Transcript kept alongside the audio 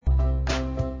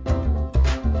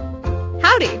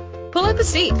Pull up a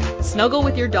seat, snuggle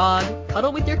with your dog,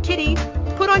 cuddle with your kitty,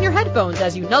 put on your headphones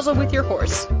as you nuzzle with your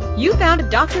horse. You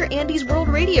found Dr. Andy's World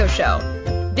Radio Show.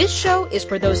 This show is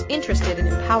for those interested in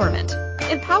empowerment,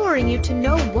 empowering you to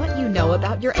know what you know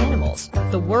about your animals,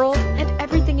 the world, and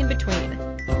everything in between.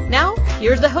 Now,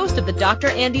 here's the host of the Dr.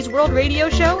 Andy's World Radio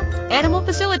Show, animal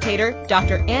facilitator,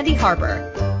 Dr. Andy Harper.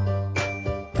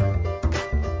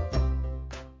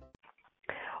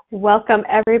 Welcome,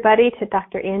 everybody, to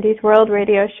Dr. Andy's World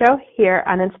Radio Show here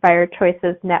on Inspired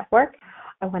Choices Network.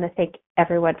 I want to thank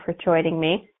everyone for joining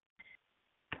me.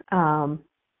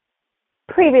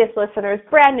 Previous listeners,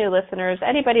 brand new listeners,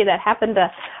 anybody that happened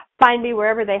to find me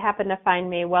wherever they happen to find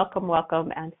me, welcome,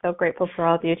 welcome. And so grateful for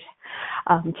all of you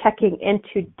checking in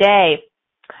today.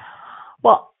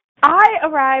 Well, I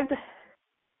arrived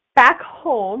back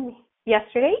home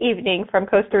yesterday evening from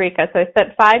Costa Rica. So I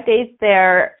spent 5 days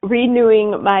there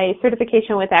renewing my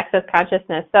certification with Access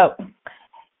Consciousness. So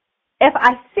if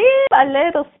I seem a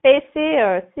little spacey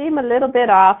or seem a little bit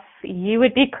off, you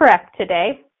would be correct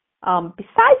today.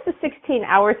 Besides the 16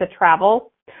 hours of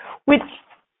travel, which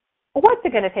what's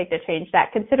it going to take to change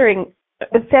that, considering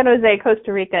San Jose,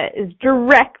 Costa Rica is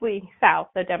directly south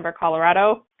of Denver,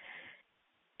 Colorado?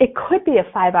 It could be a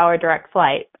 5-hour direct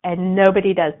flight, and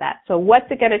nobody does that. So what's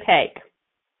it going to take?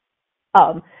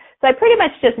 So I pretty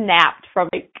much just napped from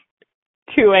like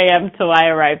 2 a.m. till I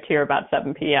arrived here about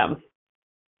 7 p.m.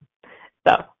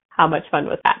 So how much fun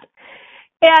was that?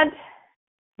 And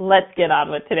let's get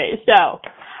on with today's show.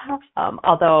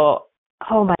 Although,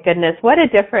 oh my goodness, what a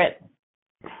different...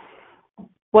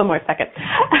 One more second.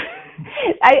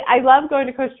 I love going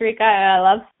to Costa Rica, and I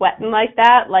love sweating like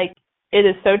that. Like, it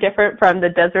is so different from the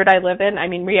desert I live in. I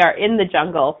mean, we are in the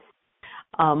jungle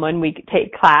when we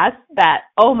take class that,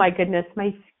 oh my goodness,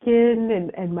 my skin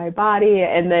and my body,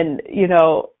 and then, you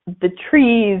know, the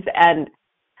trees, and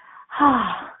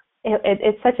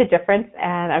it's such a difference,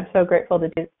 and I'm so grateful to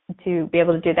be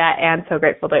able to do that, and so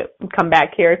grateful to come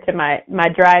back here to my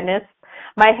dryness.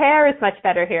 My hair is much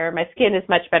better here. My skin is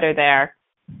much better there.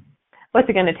 What's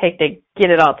it going to take to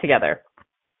get it all together?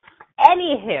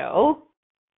 Anywho,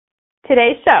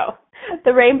 today's show,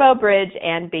 the Rainbow Bridge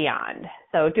and beyond.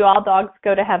 So, do all dogs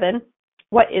go to heaven?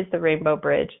 What is the Rainbow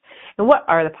Bridge? And what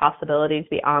are the possibilities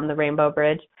beyond the Rainbow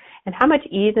Bridge? And how much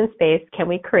ease and space can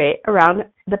we create around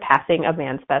the passing of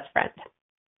man's best friend?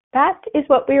 That is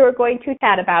what we were going to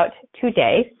chat about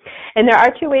today. And there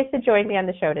are 2 ways to join me on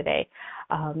the show today.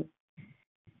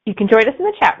 You can join us in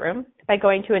the chat room by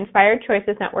going to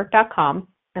inspiredchoicesnetwork.com,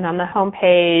 and on the home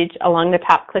page along the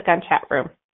top, click on chat room.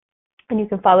 And you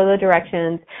can follow the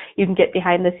directions. You can get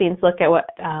behind the scenes, look at what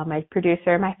my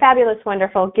producer, my fabulous,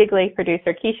 wonderful, giggly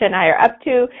producer, Keisha, and I are up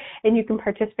to, and you can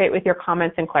participate with your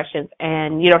comments and questions,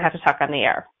 and you don't have to talk on the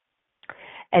air.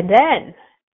 And then,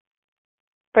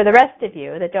 for the rest of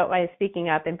you that don't mind speaking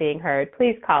up and being heard,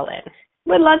 please call in.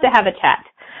 We'd love to have a chat.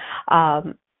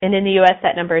 And in the U.S.,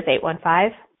 that number is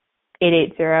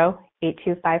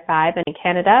 815-880-8255, and in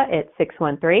Canada, it's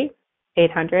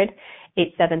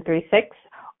 613-800-8736.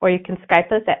 Or you can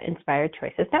Skype us at Inspired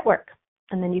Choices Network.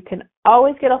 And then you can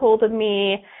always get a hold of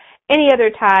me any other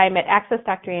time at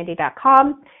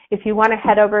accessdrandy.com. If you want to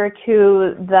head over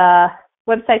to the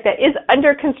website that is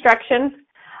under construction,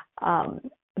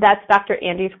 that's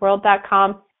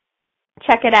drandysworld.com.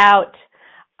 Check it out.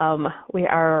 We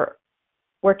are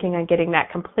working on getting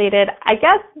that completed. I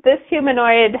guess this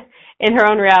humanoid in her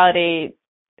own reality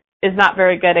is not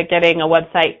very good at getting a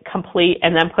website complete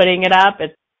and then putting it up.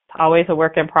 It's always a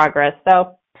work in progress.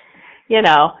 So, you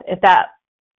know, if that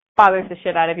bothers the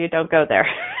shit out of you, don't go there.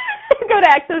 Go to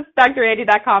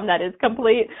accessdrandy.com. That is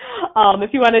complete.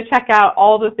 If you want to check out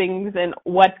all the things and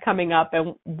what's coming up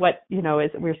and what, you know,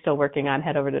 is we're still working on,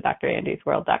 head over to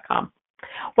drandysworld.com.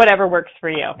 Whatever works for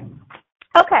you.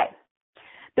 Okay.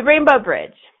 The Rainbow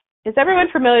Bridge. Is everyone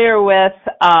familiar with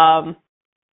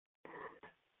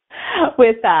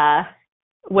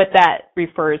what that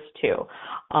refers to?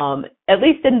 At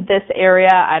least in this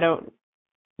area, I don't,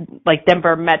 like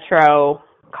Denver Metro,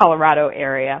 Colorado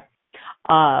area,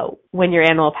 when your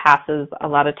animal passes, a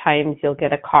lot of times you'll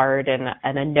get a card and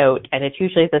a note, and it's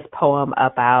usually this poem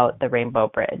about the Rainbow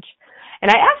Bridge. And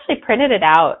I actually printed it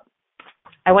out.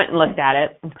 I went and looked at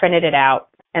it and printed it out.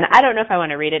 And I don't know if I want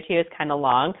to read it to you. It's kind of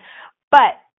long.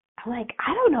 But I'm like,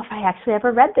 I don't know if I actually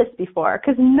ever read this before,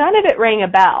 because none of it rang a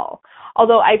bell.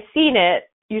 Although I've seen it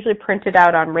usually printed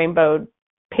out on rainbow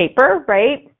paper,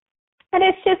 right? And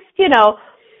it's just, you know,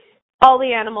 all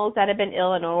the animals that have been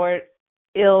ill and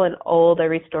old are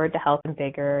restored to health and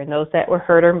vigor, and those that were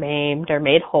hurt or maimed are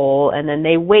made whole, and then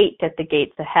they wait at the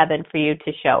gates of heaven for you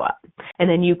to show up. And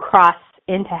then you cross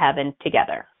into heaven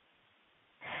together.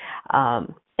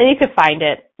 And you can find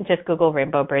it. Just Google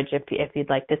Rainbow Bridge if you'd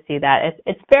like to see that.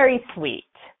 It's very sweet.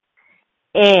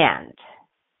 And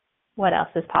what else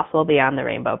is possible beyond the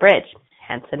Rainbow Bridge?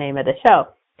 Hence the name of the show.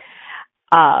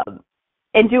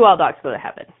 And do all dogs go to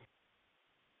heaven?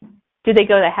 Do they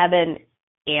go to heaven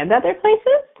and other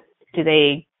places? Do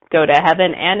they go to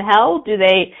heaven and hell? Do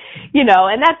they,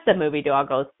 and that's the movie Dogs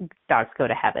Go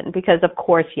to Heaven, because of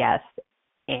course, yes,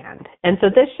 and. And so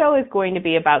this show is going to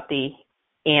be about the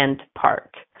and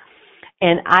part.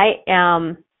 And I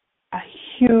am a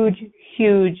huge,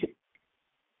 huge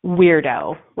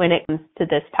weirdo when it comes to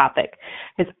this topic,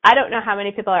 because I don't know how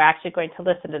many people are actually going to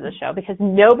listen to the show, because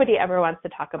nobody ever wants to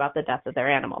talk about the death of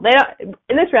their animal.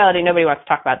 In this reality, nobody wants to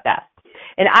talk about death.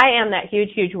 And I am that huge,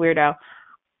 huge weirdo.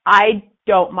 I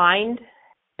don't mind,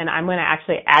 and I'm going to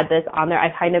actually add this on there. I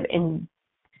kind of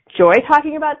enjoy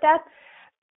talking about death.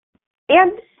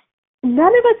 And none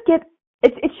of us get,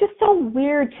 it's just so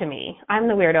weird to me. I'm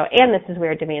the weirdo, and this is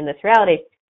weird to me in this reality.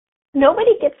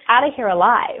 Nobody gets out of here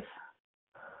alive.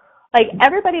 Like,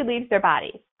 everybody leaves their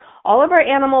bodies. All of our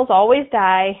animals always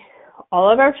die.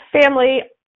 All of our family,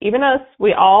 even us,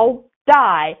 we all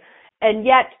die. And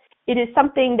yet, it is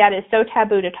something that is so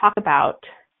taboo to talk about.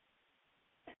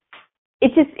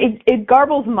 It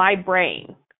garbles my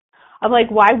brain. I'm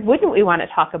like, why wouldn't we want to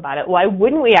talk about it? Why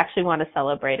wouldn't we actually want to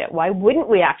celebrate it? Why wouldn't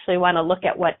we actually want to look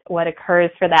at what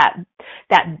occurs for that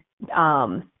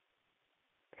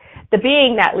the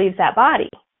being that leaves that body?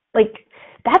 Like,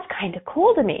 that's kind of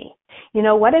cool to me.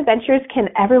 What adventures can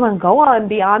everyone go on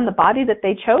beyond the body that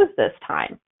they chose this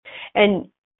time? And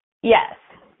yes,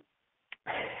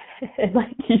 and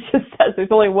like he just says,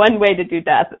 there's only one way to do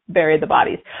death: bury the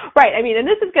bodies. Right. I mean, and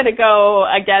this is going to go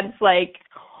against like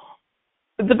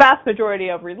the vast majority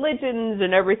of religions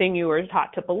and everything you were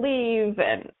taught to believe,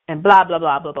 and blah, blah,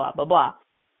 blah, blah, blah, blah, blah.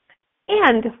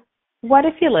 And what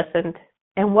if you listened?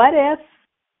 And what if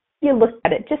you looked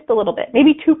at it just a little bit,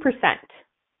 maybe 2%?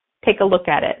 Take a look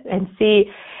at it and see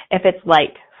if it's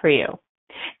light for you.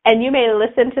 And you may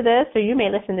listen to this, or you may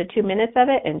listen to 2 minutes of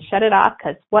it and shut it off,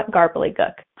 because what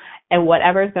gook. And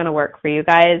whatever is going to work for you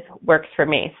guys works for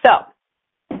me. So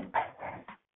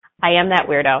I am that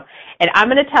weirdo. And I'm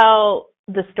going to tell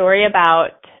the story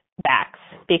about Bax,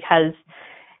 because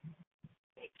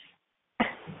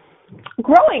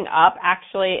growing up,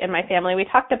 actually, in my family, we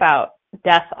talked about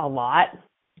death a lot.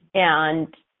 And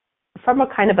from a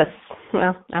kind of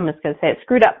I'm just going to say it,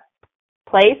 screwed up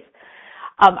place.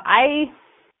 I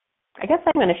guess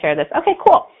I'm going to share this. Okay,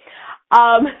 cool.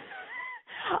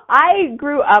 I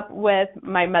grew up with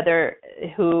my mother,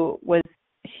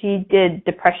 she did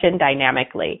depression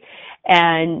dynamically,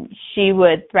 and she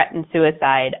would threaten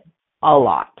suicide a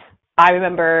lot. I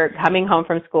remember coming home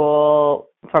from school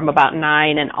from about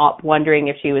 9 and up wondering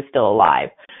if she was still alive.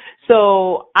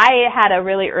 So I had a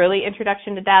really early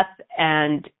introduction to death,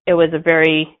 and it was a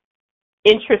very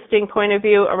interesting point of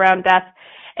view around death.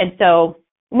 And so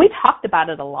we talked about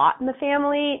it a lot in the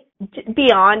family,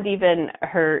 beyond even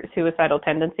her suicidal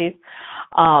tendencies,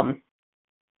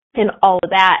 and all of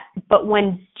that. But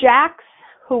when Jax,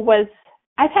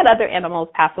 I've had other animals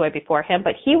pass away before him,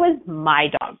 but he was my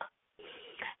dog.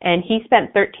 And he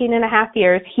spent 13 and a half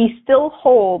years. He still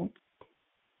holds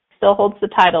the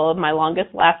title of my longest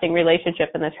lasting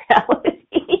relationship in this reality.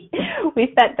 We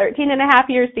spent 13 and a half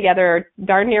years together,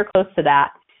 darn near close to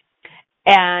that.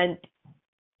 And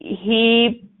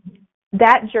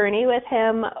that journey with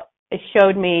him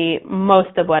showed me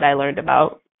most of what I learned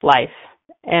about life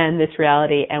and this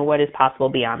reality and what is possible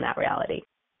beyond that reality.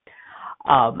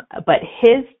 But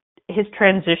his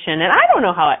transition, and I don't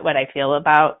know what I feel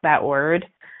about that word,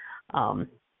 and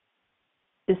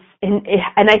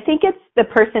I think it's the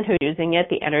person who's using it,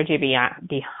 the energy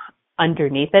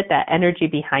underneath it, that energy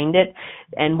behind it,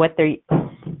 and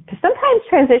sometimes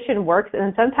transition works,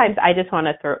 and sometimes I just want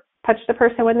to touch the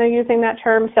person when they're using that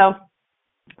term. So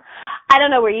I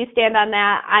don't know where you stand on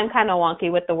that. I'm kind of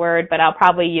wonky with the word, but I'll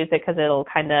probably use it because it'll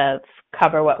kind of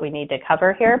cover what we need to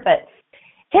cover here. But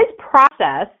his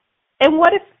process, and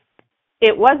what if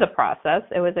it was a process,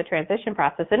 it was a transition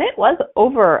process, and it was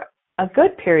over a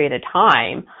good period of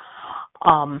time,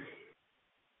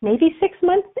 maybe 6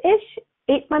 months-ish,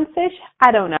 8 months-ish,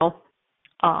 I don't know.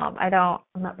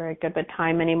 I'm not very good with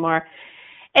time anymore.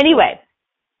 Anyway,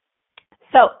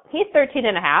 so he's 13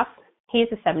 and a half. He's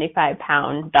a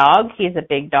 75-pound dog. He's a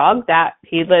big dog. That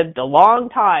he lived a long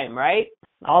time, right?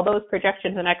 All those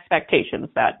projections and expectations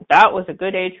that was a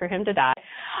good age for him to die,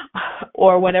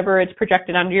 or whatever it's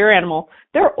projected onto your animal.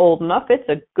 They're old enough. It's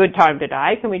a good time to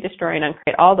die. Can we destroy and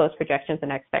uncreate all those projections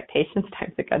and expectations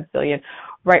times a godzillion?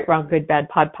 Right, wrong, good, bad,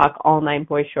 pod, poc, all 9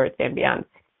 boys, shorts, and beyond.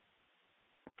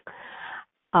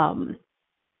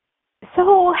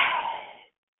 So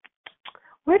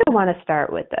where do I want to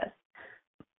start with this?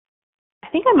 I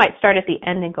think I might start at the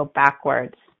end and go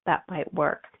backwards. That might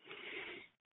work.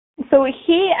 So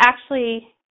he actually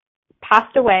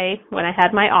passed away when I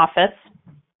had my office.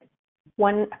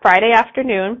 One Friday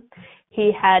afternoon,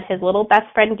 he had his little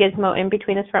best friend Gizmo in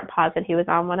between his front paws, and he was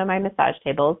on one of my massage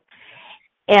tables.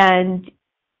 And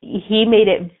he made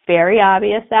it very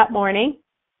obvious that morning,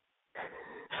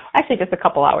 actually just a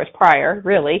couple hours prior,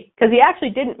 really, because he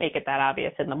actually didn't make it that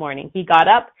obvious in the morning. He got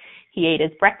up, he ate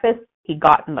his breakfast, he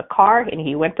got in the car, and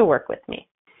he went to work with me.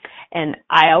 And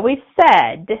I always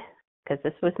said, because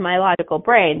this was my logical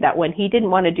brain, that when he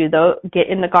didn't want to get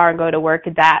in the car and go to work,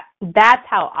 that's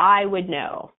how I would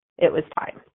know it was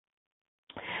time.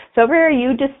 So Vera,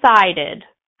 you decided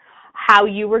how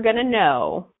you were going to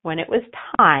know when it was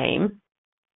time.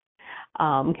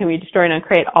 Can we destroy and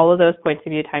uncreate all of those points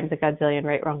of view times a godzillion,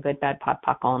 right, wrong, good, bad, pot,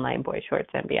 pock, all nine, boy shorts,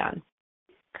 and beyond.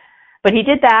 But he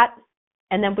did that,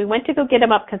 and then we went to go get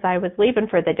him up because I was leaving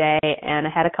for the day, and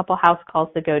I had a couple house calls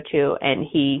to go to, and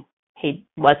he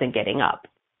wasn't getting up.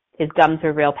 His gums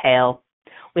were real pale.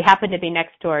 We happened to be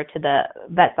next door to the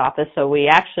vet's office, so we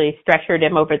actually stretchered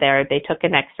him over there. They took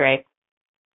an x-ray,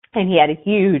 and he had a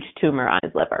huge tumor on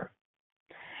his liver.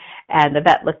 And the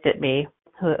vet looked at me,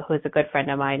 who's a good friend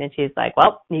of mine, and she's like,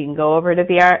 well, you can go over to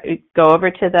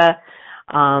the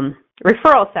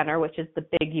referral center, which is the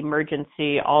big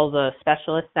emergency, all the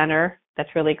specialist center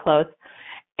that's really close.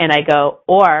 And I go,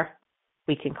 or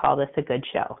we can call this a good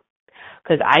show.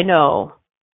 Because I know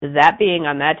that being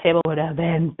on that table would have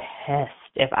been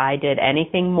pissed if I did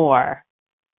anything more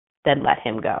than let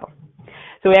him go.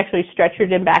 So we actually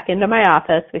stretchered him back into my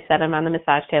office. We set him on the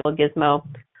massage table, Gizmo.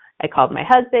 I called my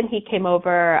husband. He came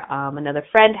over. Another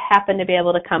friend happened to be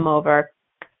able to come over.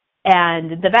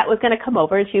 And the vet was going to come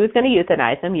over, and she was going to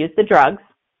euthanize him, use the drugs.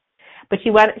 But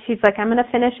she's like, I'm going to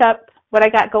finish up what I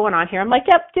got going on here. I'm like,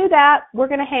 yep, do that. We're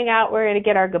going to hang out. We're going to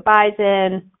get our goodbyes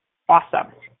in.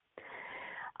 Awesome.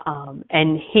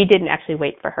 And he didn't actually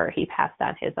wait for her. He passed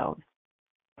on his own.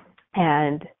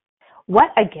 And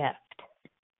what a gift.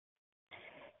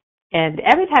 And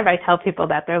every time I tell people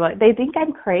that, they're like, they think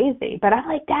I'm crazy. But I'm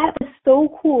like, that was so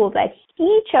cool that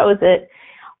he chose it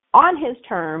on his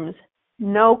terms.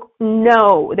 No,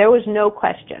 there was no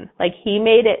question. Like, he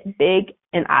made it big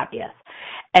and obvious.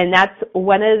 And that's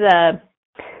one of the,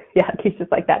 he's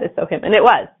just like, that is so him. And it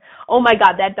was. Oh my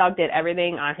God, that dog did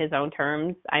everything on his own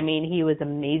terms. I mean, he was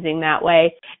amazing that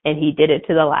way. And he did it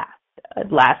to the last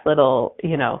little,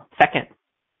 second.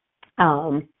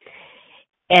 And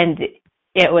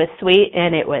it was sweet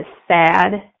and it was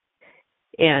sad.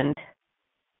 And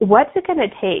what's it going to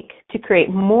take to create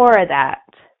more of that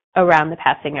around the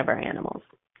passing of our animals?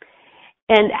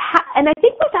 And I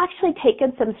think we've actually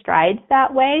taken some strides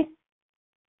that way.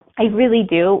 I really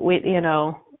do.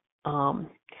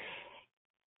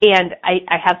 And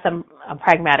I have some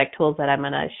pragmatic tools that I'm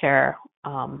going to share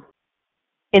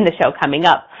in the show coming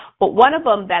up. But one of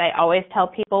them that I always tell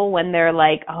people when they're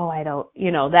like, oh, I don't,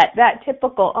 that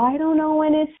typical, oh, I don't know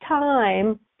when it's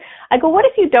time. I go, what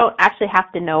if you don't actually have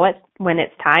to know it when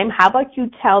it's time? How about you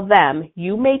tell them,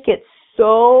 you make it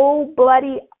so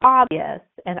bloody obvious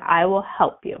and I will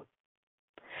help you.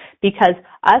 Because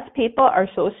us people are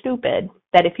so stupid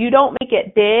that if you don't make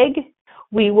it big,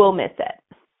 we will miss it.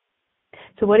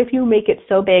 So what if you make it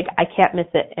so big, I can't miss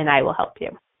it and I will help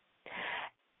you.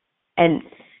 And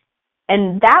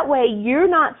that way you're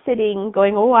not sitting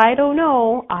going, oh, I don't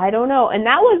know. And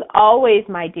that was always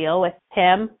my deal with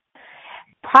him,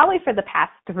 probably for the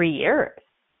past 3 years,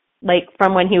 like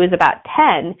from when he was about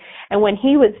 10. And when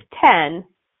he was 10,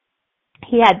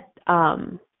 he had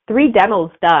 3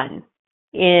 dentals done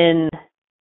in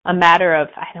a matter of,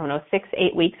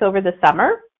 6-8 weeks over the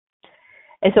summer.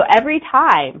 And so every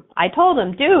time I told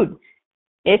him, dude,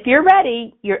 if you're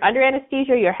ready, you're under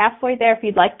anesthesia, you're halfway there. If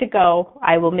you'd like to go,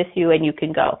 I will miss you and you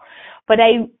can go. But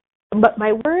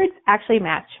my words actually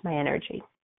matched my energy.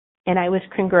 And I was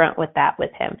congruent with that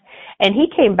with him. And he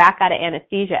came back out of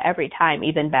anesthesia every time,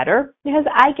 even better, because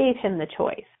I gave him the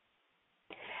choice.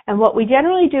 And what we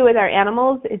generally do with our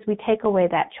animals is we take away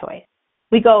that choice.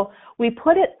 We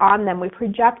put it on them, we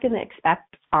project and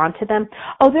expect onto them,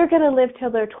 oh, they're going to live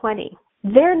till they're 20.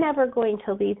 They're never going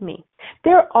to leave me.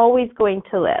 They're always going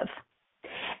to live.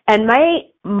 And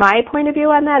my point of view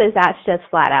on that is that's just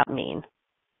flat out mean.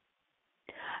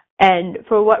 And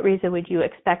for what reason would you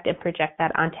expect and project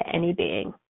that onto any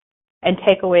being and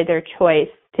take away their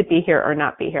choice to be here or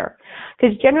not be here?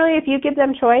 Because generally if you give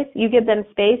them choice, you give them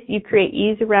space, you create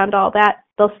ease around all that,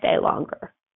 they'll stay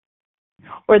longer.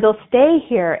 Or they'll stay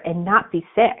here and not be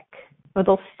sick. or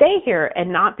they'll stay here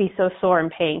and not be so sore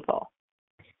and painful.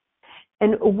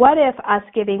 And what if us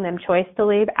giving them choice to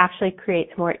leave actually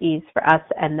creates more ease for us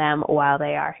and them while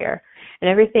they are here? And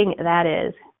everything that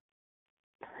is,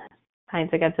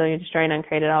 times a gazillion, destroying,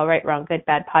 uncreated, all right, wrong, good,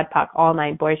 bad, pod, poc, all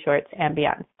nine, boy shorts, and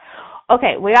beyond.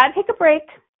 Okay, we got to take a break,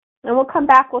 and we'll come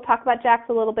back. We'll talk about Jax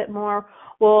a little bit more.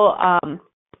 We'll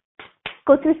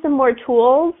go through some more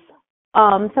tools,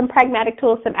 some pragmatic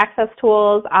tools, some access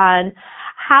tools on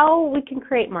how we can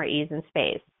create more ease and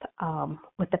space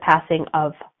with the passing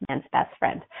of man's best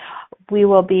friend. We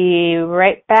will be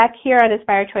right back here on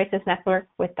Inspired Choices Network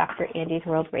with Dr. Andy's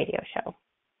World Radio Show.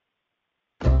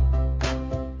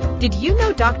 Did you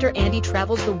know Dr. Andy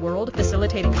travels the world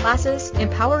facilitating classes,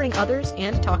 empowering others,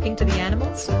 and talking to the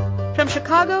animals? From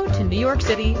Chicago to New York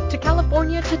City to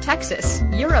California to Texas,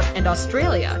 Europe, and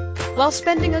Australia, while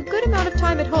spending a good amount of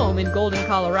time at home in Golden,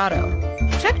 Colorado.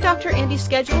 Check Dr. Andy's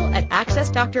schedule at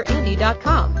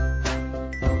accessdrandy.com.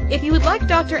 If you would like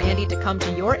Dr. Andy to come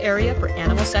to your area for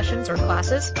animal sessions or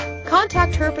classes,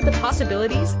 contact her for the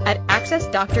possibilities at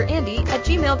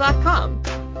accessdrandy@gmail.com.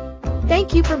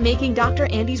 Thank you for making Dr.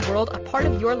 Andy's World a part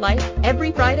of your life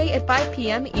every Friday at 5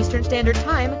 p.m. Eastern Standard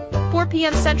Time, 4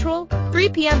 p.m. Central, 3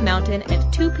 p.m. Mountain,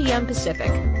 and 2 p.m. Pacific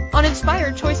on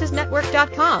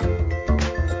InspiredChoicesNetwork.com.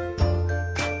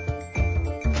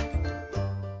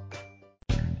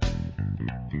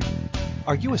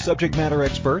 Are you a subject matter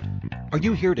expert? Are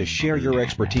you here to share your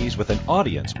expertise with an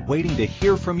audience waiting to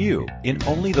hear from you in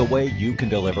only the way you can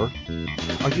deliver?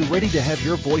 Are you ready to have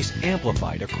your voice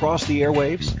amplified across the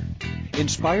airwaves?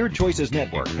 Inspired Choices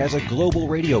Network has a global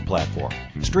radio platform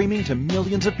streaming to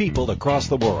millions of people across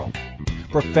the world.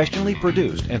 Professionally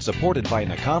produced and supported by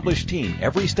an accomplished team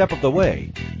every step of the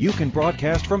way, you can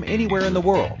broadcast from anywhere in the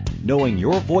world, knowing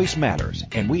your voice matters,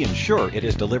 and we ensure it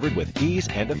is delivered with ease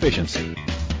and efficiency.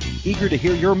 Eager to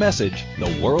hear your message,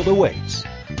 the world awaits.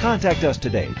 Contact us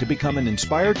today to become an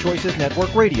Inspired Choices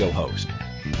Network radio host.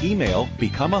 Email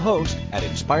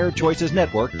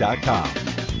becomeahost@inspiredchoicesnetwork.com.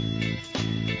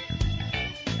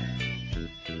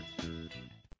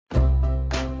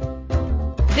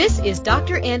 This is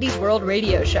Dr. Andy's World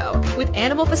Radio Show with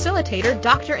animal facilitator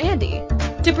Dr. Andy.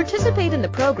 To participate in the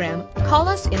program, call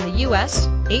us in the U.S.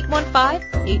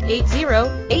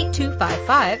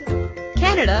 815-880-8255,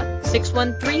 Canada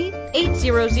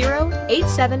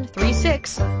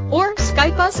 613-800-8736, or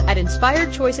Skype us at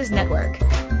Inspired Choices Network.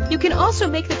 You can also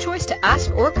make the choice to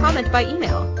ask or comment by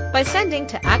email by sending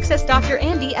to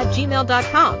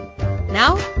accessdrandy@gmail.com.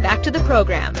 Now, back to the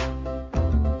program.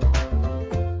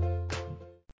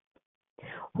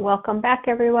 Welcome back,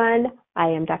 everyone. I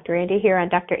am Dr. Andy here on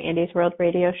Dr. Andy's World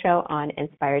Radio Show on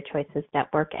Inspired Choices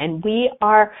Network, and we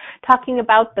are talking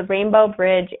about the Rainbow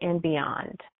Bridge and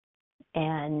beyond.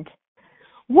 And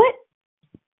what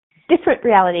different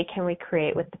reality can we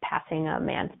create with the passing of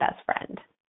man's best friend,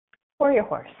 or your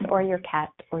horse, or your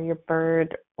cat, or your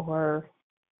bird, or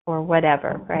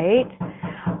whatever, right?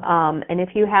 And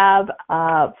if you have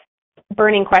a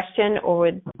burning question or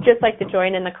would just like to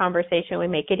join in the conversation, we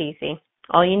make it easy.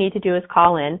 All you need to do is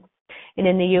call in. And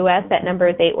in the U.S., that number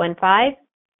is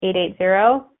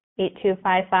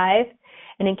 815-880-8255.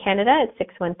 And in Canada, it's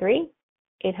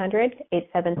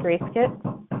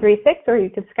 613-800-8736, or you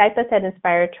can Skype us at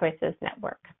Inspired Choices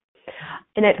Network.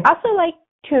 And I'd also like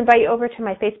to invite you over to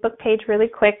my Facebook page really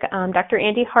quick, Dr.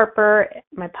 Andy Harper,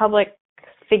 my public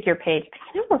figure page. I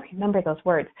can never remember those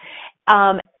words.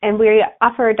 And we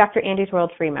offer Dr. Andy's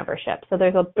World free membership. So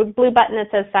there's a big blue button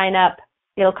that says sign up.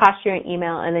 It'll cost you an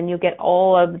email, and then you get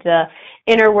all of the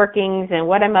inner workings and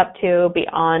what I'm up to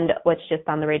beyond what's just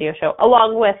on the radio show,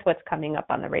 along with what's coming up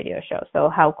on the radio show. So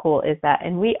how cool is that?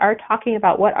 And we are talking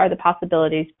about what are the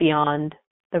possibilities beyond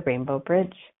the Rainbow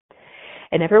Bridge.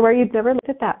 And everywhere you've never looked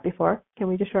at that before, can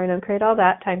we destroy and uncreate all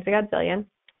that times a godzillion?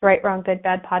 Right, wrong, good,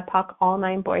 bad, pod, poc, all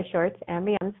nine, boy shorts, and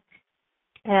beyond.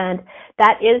 And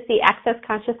that is the Access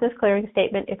Consciousness Clearing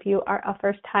Statement. If you are a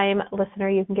first-time listener,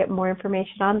 you can get more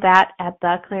information on that at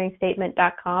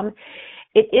theclearingstatement.com.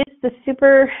 It is the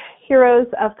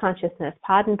superheroes of consciousness,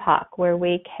 Pod and POC, where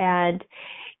we can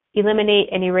eliminate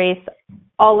and erase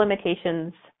all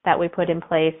limitations that we put in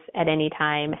place at any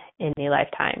time in any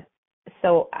lifetime.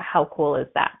 So how cool is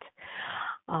that?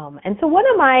 And so one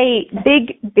of my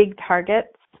big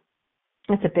targets,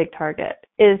 it's a big target,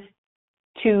 is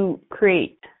to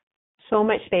create so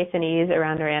much space and ease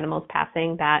around our animals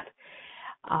passing that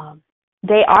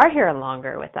they are here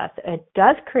longer with us. It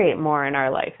does create more in our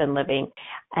life and living,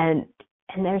 and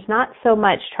there's not so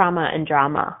much trauma and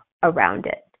drama around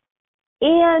it.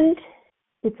 And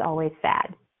it's always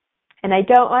sad. And I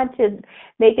don't want to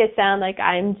make it sound like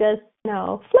I'm just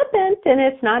flippant and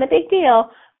it's not a big deal.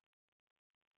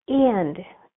 And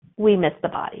we miss the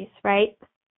bodies, right?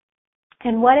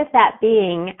 And what if that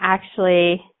being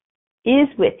actually is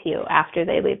with you after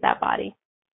they leave that body?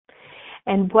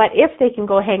 And what if they can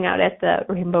go hang out at the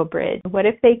Rainbow Bridge? What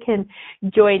if they can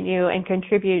join you and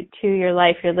contribute to your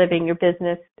life, your living, your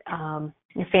business,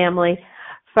 your family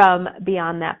from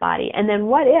beyond that body? And then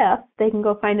what if they can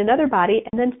go find another body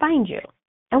and then find you?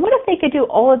 And what if they could do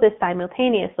all of this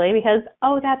simultaneously because,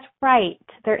 that's right,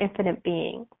 they're infinite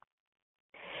beings.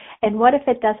 And what if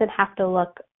it doesn't have to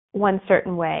look one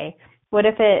certain way? What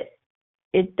if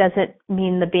it doesn't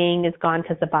mean the being is gone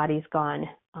because the body's gone?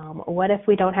 What if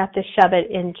we don't have to shove it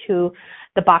into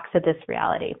the box of this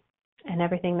reality? And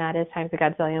everything that is times a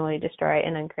godzillion will you destroy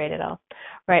and uncreate it all.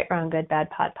 Right, wrong, good, bad,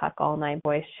 pot, pock, all nine,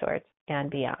 boys, shorts, and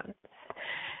beyond.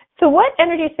 So what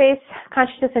energy, space,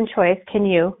 consciousness, and choice can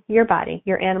you, your body,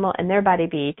 your animal, and their body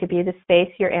be to be the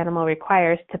space your animal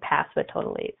requires to pass with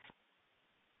total ease?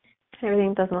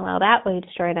 Everything doesn't allow that, will you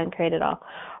destroy and uncreate it all?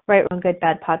 Right, wrong, good,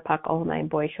 bad, pot, pock, all nine,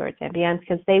 boys, shorts, and beyond,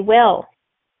 because they will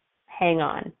hang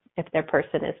on if their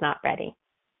person is not ready.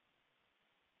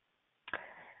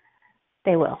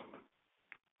 They will.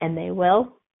 And they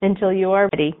will until you are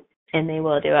ready, and they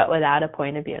will do it without a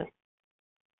point of view.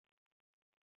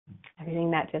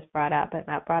 Everything that just brought up, and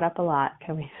that brought up a lot,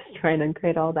 can we destroy and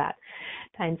uncreate all that?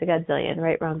 Times a godzillion,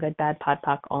 right, wrong, good, bad, pot,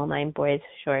 pock, all nine, boys,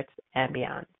 shorts, and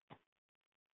beyond.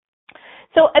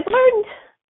 So I've learned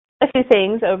a few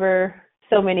things over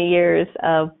so many years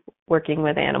of working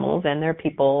with animals and their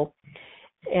people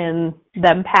and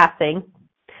them passing.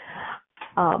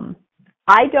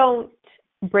 I don't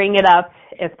bring it up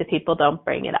if the people don't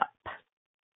bring it up.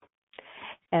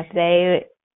 If they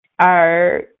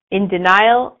are in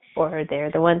denial or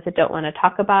they're the ones that don't want to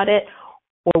talk about it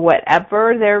or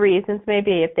whatever their reasons may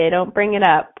be, if they don't bring it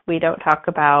up, we don't talk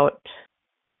about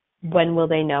when will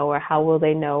they know or how will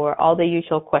they know or all the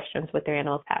usual questions with their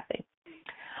animals passing.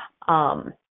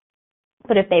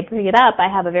 But if they bring it up, I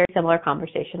have a very similar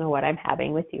conversation to what I'm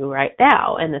having with you right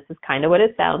now. And this is kind of what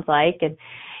it sounds like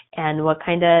and what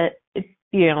kind of,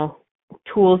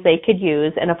 tools they could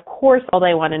use. And of course, all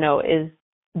they want to know is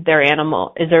their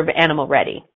animal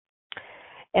ready?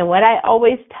 And what I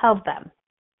always tell them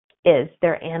is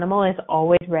their animal is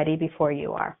always ready before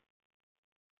you are.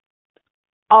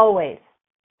 Always.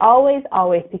 Always,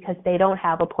 always, because they don't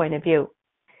have a point of view.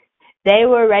 They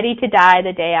were ready to die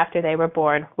the day after they were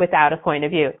born without a point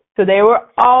of view. So they will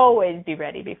always be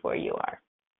ready before you are.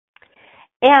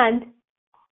 And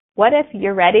what if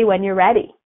you're ready when you're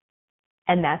ready?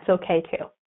 And that's okay too.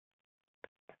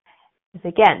 Because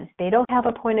again, they don't have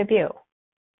a point of view.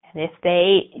 And if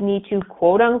they need to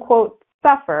quote unquote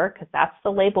suffer, because that's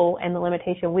the label and the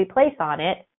limitation we place on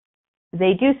it,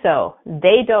 they do so.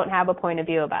 They don't have a point of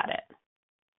view about it.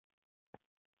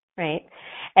 Right?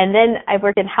 And then I've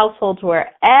worked in households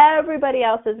where everybody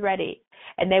else is ready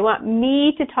and they want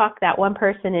me to talk that one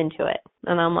person into it.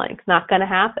 And I'm like, it's not going to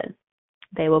happen.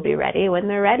 They will be ready when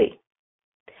they're ready.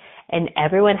 And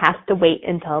everyone has to wait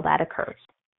until that occurs.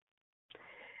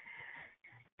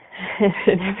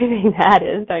 And everything that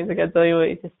is times a godzillion will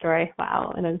you destroy.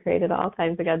 Wow. And uncreate it all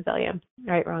times a godzillion.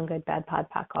 Right, wrong, good, bad, pod,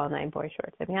 pock, all nine, boys,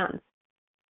 shorts, and beyond.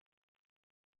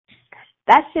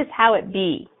 That's just how it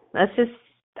be. That's just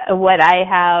what I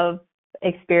have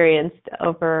experienced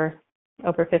over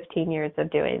 15 years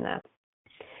of doing this.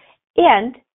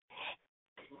 And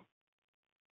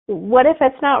what if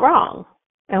it's not wrong?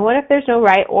 And what if there's no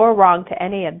right or wrong to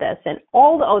any of this? And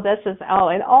all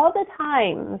the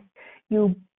times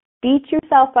you beat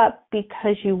yourself up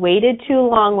because you waited too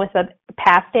long with a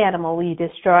past animal, you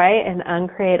destroy and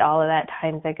uncreate all of that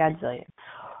times a godzillion.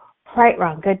 Right,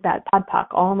 wrong, good, bad, pod, pock,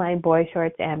 all nine, boy,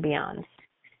 shorts, and beyond.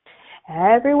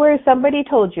 Everywhere somebody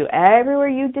told you, everywhere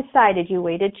you decided you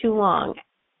waited too long,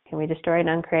 can we destroy and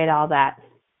uncreate all that?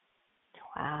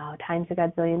 Wow, times a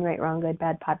godzillion, right, wrong, good,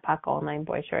 bad, pod, pock, all nine,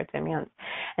 boy, shorts, and beyond.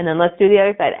 And then let's do the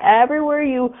other side. Everywhere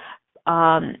you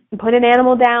put an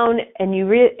animal down and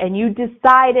you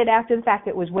decided after the fact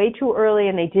it was way too early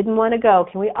and they didn't want to go,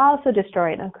 can we also destroy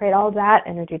it and uncreate all that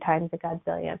energy times a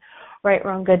godzillion? Right,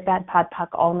 wrong, good, bad, pod, pock,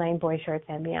 all nine, boy, shorts,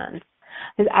 and beyond.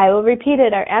 Because I will repeat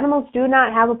it, our animals do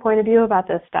not have a point of view about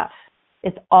this stuff.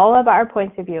 It's all of our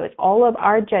points of view. It's all of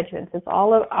our judgments. It's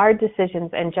all of our decisions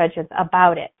and judgments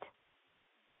about it.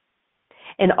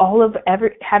 And all of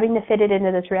having to fit it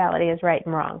into this reality is right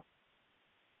and wrong.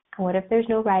 What if there's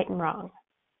no right and wrong?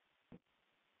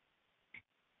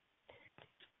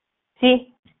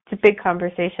 See, it's a big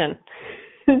conversation.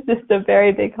 It's just a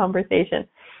very big conversation.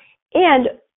 And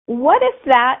what if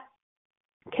that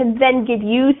can then give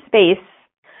you space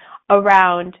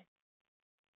around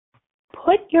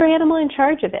put your animal in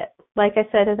charge of it. Like I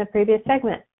said in the previous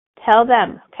segment, tell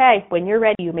them, okay, when you're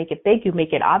ready, you make it big, you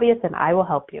make it obvious, and I will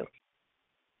help you.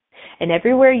 And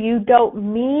everywhere you don't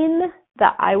mean the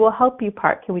I will help you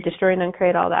part, can we destroy and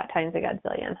uncreate all that times a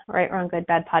godzillion? Right, wrong, good,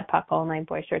 bad, pod, poc, all nine,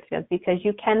 boys, shorts, guns, because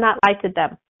you cannot lie to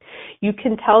them. You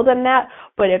can tell them that,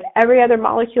 but if every other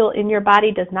molecule in your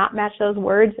body does not match those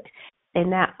words,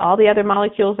 and that all the other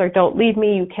molecules are don't leave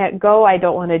me, you can't go, I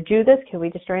don't want to do this, can we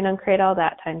destroy and uncreate all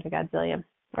that times a godzillion?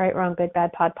 Right, wrong, good,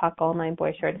 bad, pod, poc, all nine,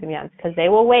 boys, shorts, and beyonds, because they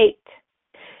will wait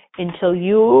until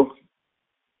you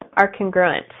are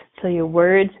congruent, till your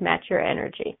words match your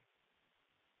energy.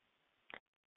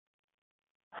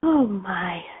 Oh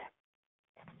my.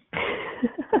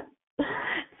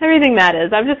 Everything that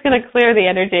is. I'm just going to clear the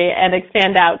energy and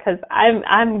expand out because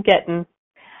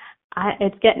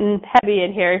it's getting heavy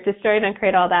in here. Destroy and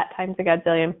uncreate all that times a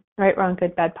godzillion. Right, wrong,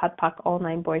 good, bad, pod, poc, all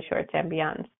nine, boys, shorts, and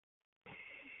beyond.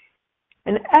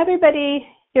 And everybody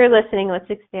you're listening, let's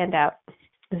expand out.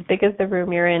 As big as the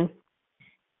room you're in,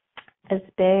 as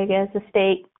big as the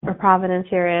state or province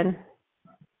you're in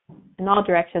all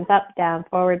directions, up, down,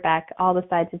 forward, back, all the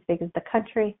sides, as big as the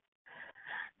country,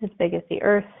 as big as the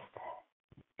earth,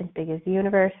 as big as the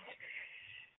universe.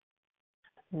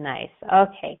 Nice.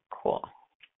 Okay, cool.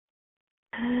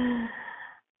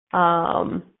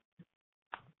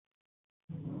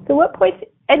 So what points,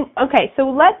 and okay, so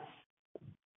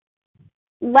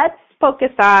let's focus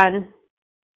on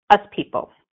us people.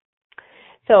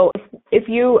 So if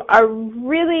you are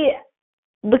really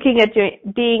looking at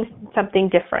being something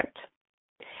different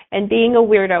and being a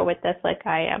weirdo with this like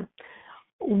I am,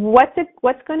 what's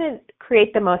going to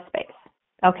create the most space?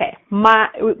 Okay,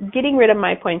 getting rid of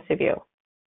my points of view,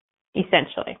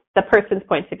 essentially, the person's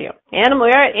points of view.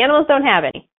 Animals don't have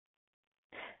any,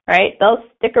 right? They'll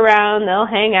stick around, they'll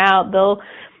hang out,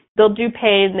 they'll do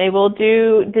pain, they will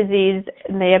do disease,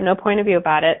 and they have no point of view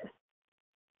about it.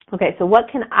 Okay, so what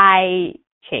can I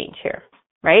change here,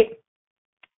 right?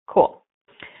 Cool.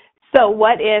 So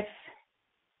what if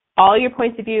all your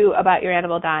points of view about your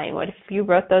animal dying, what if you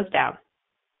wrote those down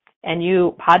and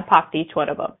you pod-pocked each one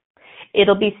of them?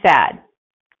 It'll be sad.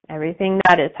 Everything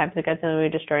that is times the godzillion, we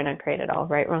destroy and uncreate it all.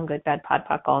 Right, wrong, good, bad, pod,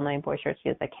 poc, all nine, boys, shorts,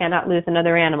 guns. I cannot lose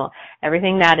another animal.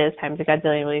 Everything that is times the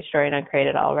godzillion, we destroy and uncreate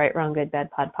it all. Right, wrong, good, bad,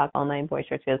 pod, poc, all nine, boys,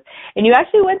 shorts, guns. And you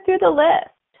actually went through the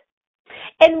list.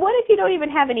 And what if you don't even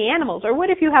have any animals? Or what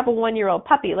if you have a 1-year-old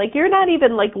puppy? Like, you're not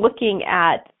even like looking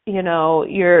at,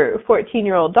 your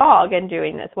 14-year-old dog and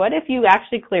doing this. What if you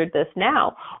actually cleared this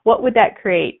now? What would that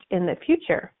create in the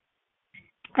future?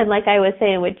 And like I was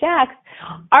saying with Jax,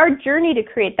 our journey to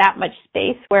create that much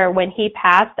space where when he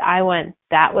passed, I went,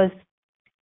 that was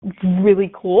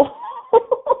really cool.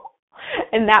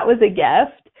 And that was a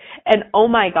gift. And oh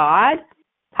my God,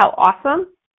 how awesome.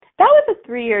 That was a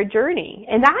 3-year journey.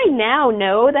 And I now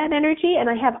know that energy, and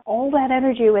I have all that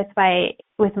energy with my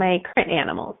current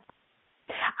animals.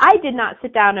 I did not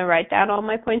sit down and write down all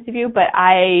my points of view, but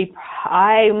I'm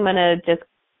going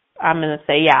to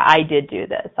say, yeah, I did do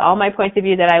this. All my points of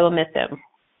view that I will miss him,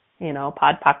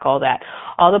 pod, poc, all that.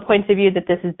 All the points of view that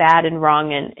this is bad and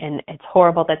wrong and it's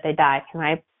horrible that they die. Can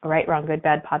I right, wrong, good,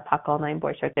 bad, pod, poc, all nine,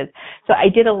 boys, shorts, guns. So I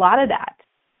did a lot of that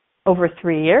over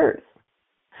 3 years.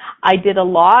 I did a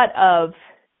lot of,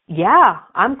 yeah,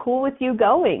 I'm cool with you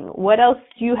going. What else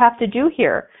do you have to do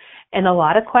here? And a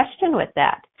lot of question with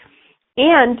that.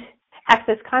 And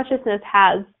Access Consciousness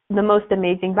has the most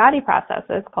amazing body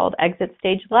processes called Exit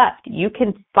Stage Left. You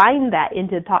can find that in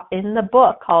the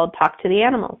book called Talk to the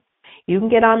Animals. You can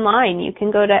get online. You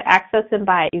can go to Access and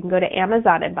buy it. You can go to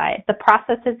Amazon and buy it. The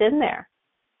process is in there.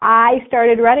 I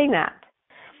started running that.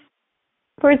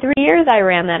 For 3 years, I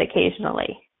ran that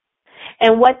occasionally.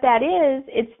 And what that is,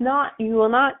 you will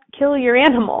not kill your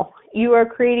animal. You are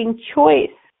creating choice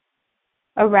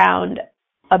around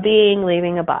a being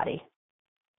leaving a body.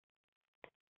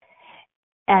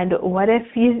 And what if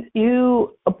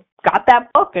you got that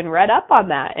book and read up on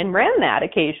that and ran that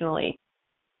occasionally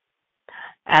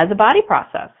as a body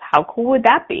process? How cool would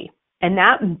that be? And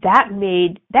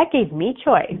that gave me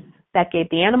choice. That gave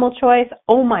the animal choice.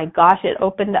 Oh my gosh, it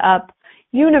opened up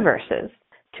universes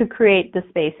to create the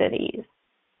space at ease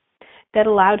that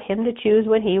allowed him to choose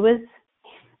when he was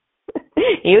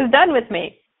done with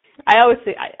me. I always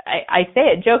say, I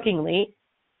say it jokingly,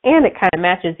 and it kind of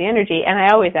matches the energy. And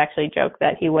I always actually joke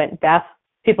that he went deaf.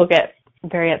 People get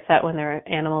very upset when their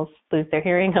animals lose their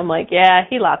hearing. I'm like, yeah,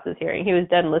 he lost his hearing. He was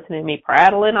done listening to me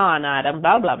prattling on at him,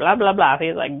 blah, blah, blah, blah, blah.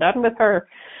 He's like, done with her.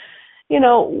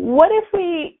 What if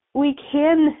we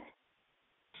can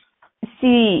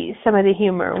see some of the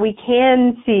humor? We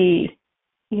can see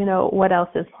what else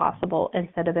is possible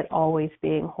instead of it always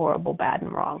being horrible, bad,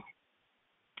 and wrong.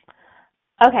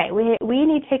 Okay, we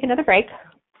need to take another break.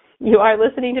 You are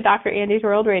listening to Dr. Andy's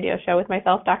World Radio Show with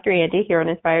myself, Dr. Andy, here on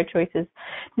Inspired Choices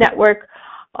Network.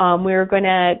 We're going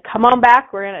to come on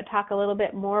back. We're going to talk a little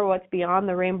bit more what's beyond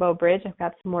the Rainbow Bridge. I've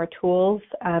got some more tools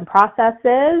and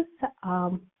processes.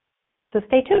 So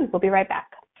stay tuned. We'll be right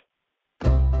back.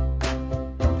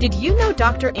 Did you know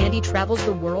Dr. Andy travels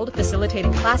the world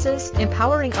facilitating classes,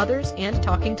 empowering others, and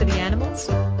talking to the animals?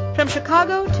 From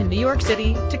Chicago to New York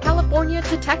City to California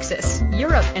to Texas,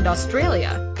 Europe, and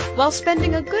Australia, while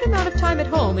spending a good amount of time at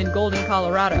home in Golden,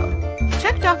 Colorado.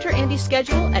 Check Dr. Andy's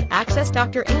schedule at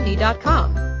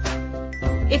accessdrandy.com.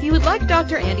 If you would like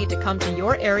Dr. Andy to come to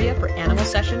your area for animal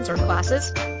sessions or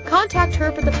classes, contact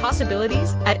her for the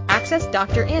possibilities at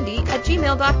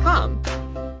accessdrandy@gmail.com.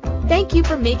 Thank you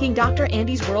for making Dr.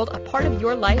 Andy's World a part of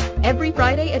your life every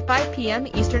Friday at 5 p.m.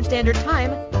 Eastern Standard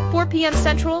Time, 4 p.m.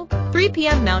 Central, 3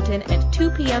 p.m. Mountain, and 2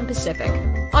 p.m. Pacific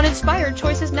on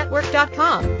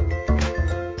InspiredChoicesNetwork.com.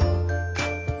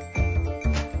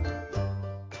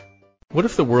 What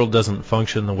if the world doesn't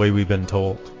function the way we've been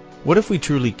told? What if we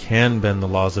truly can bend the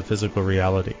laws of physical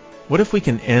reality? What if we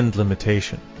can end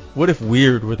limitation? What if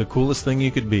weird were the coolest thing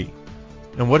you could be?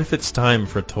 And what if it's time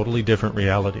for a totally different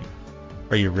reality?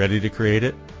 Are you ready to create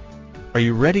it? Are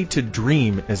you ready to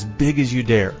dream as big as you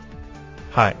dare?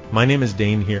 Hi, my name is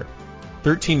Dane here.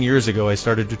 13 years ago, I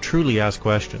started to truly ask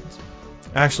questions.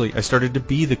 Actually, I started to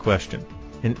be the question,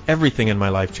 and everything in my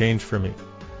life changed for me.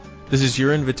 This is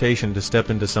your invitation to step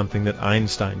into something that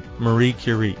Einstein, Marie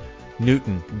Curie,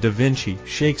 Newton, Da Vinci,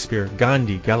 Shakespeare,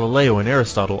 Gandhi, Galileo, and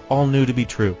Aristotle all knew to be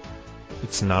true.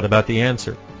 It's not about the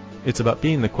answer. It's about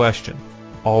being the question,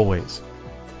 always.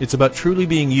 It's about truly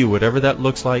being you, whatever that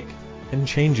looks like, and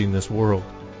changing this world.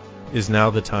 Is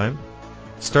now the time?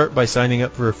 Start by signing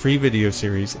up for a free video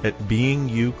series at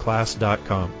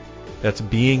beingyouclass.com. That's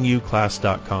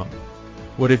beingyouclass.com.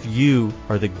 What if you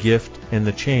are the gift and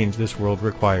the change this world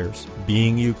requires?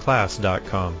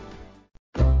 beingyouclass.com.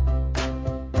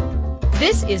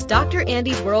 This is Dr.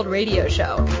 Andy's World Radio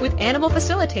Show with animal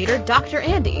facilitator Dr.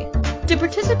 Andy. To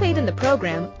participate in the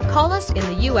program, call us in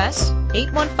the U.S.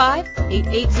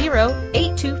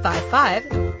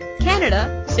 815-880-8255,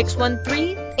 Canada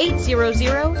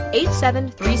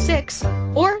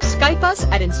 613-800-8736, or Skype us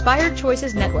at Inspired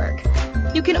Choices Network.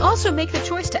 You can also make the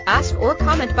choice to ask or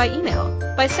comment by email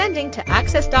by sending to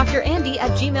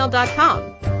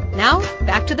accessdrandy@gmail.com. Now,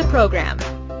 back to the program.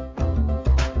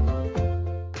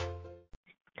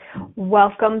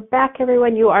 Welcome back,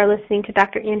 everyone. You are listening to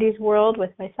Dr. Andy's World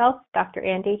with myself, Dr.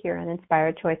 Andy, here on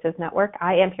Inspired Choices Network.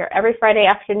 I am here every Friday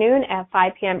afternoon at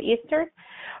 5 p.m. Eastern,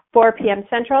 4 p.m.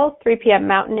 Central, 3 p.m.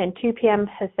 Mountain, and 2 p.m.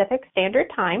 Pacific Standard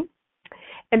Time.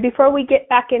 And before we get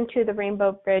back into the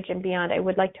Rainbow Bridge and beyond, I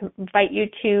would like to invite you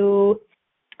to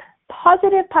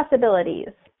Positive Possibilities.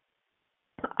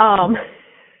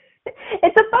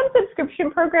 It's a fun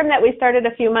subscription program that we started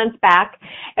a few months back,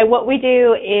 and what we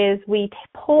do is we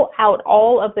pull out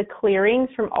all of the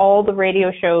clearings from all the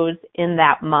radio shows in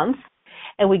that month,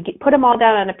 and we put them all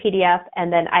down on a PDF,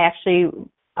 and then I actually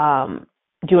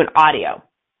do an audio.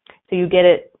 So you get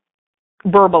it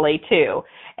verbally too,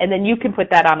 and then you can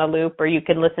put that on a loop, or you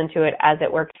can listen to it as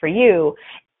it works for you.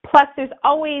 Plus, there's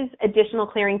always additional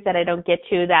clearings that I don't get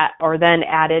to that are then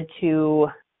added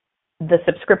to the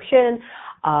subscription.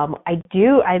 I'm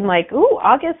like,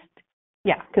 August,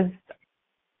 yeah, because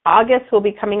August will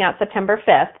be coming out September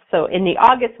 5th. So in the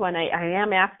August one, I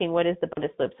am asking what is the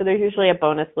bonus loop. So there's usually a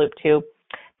bonus loop too.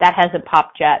 That hasn't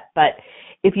popped yet, but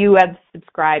if you have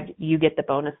subscribed, you get the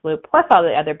bonus loop plus all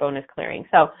the other bonus clearings.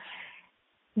 So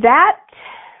there's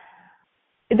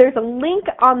a link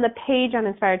on the page on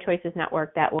Inspired Choices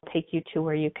Network that will take you to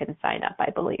where you can sign up, I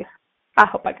believe. I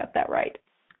hope I got that right.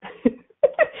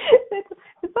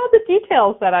 It's all the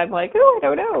details that I'm like, I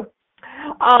don't know.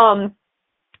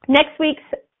 Next week's,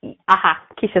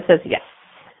 Keisha says yes.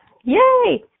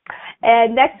 Yay!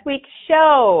 And next week's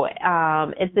show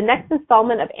is the next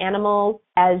installment of Animals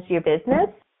as Your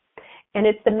Business, and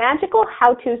it's the magical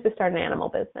how-tos to start an animal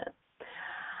business.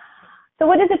 So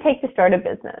what does it take to start a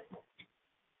business?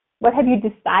 What have you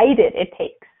decided it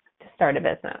takes to start a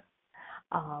business?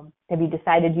 Have you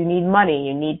decided you need money,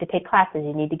 you need to take classes,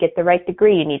 you need to get the right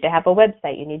degree, you need to have a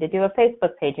website, you need to do a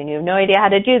Facebook page, and you have no idea how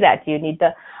to do that? Do you need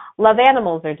to love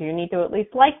animals, or do you need to at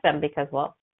least like them because,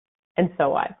 well, and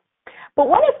so on. But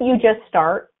what if you just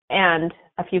start and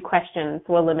a few questions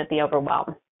will limit the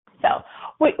overwhelm? So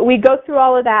we go through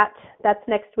all of that. That's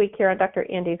next week here on Dr.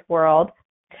 Andy's World.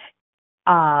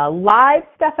 Live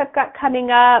stuff I've got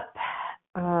coming up.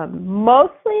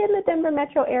 mostly in the Denver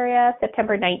metro area.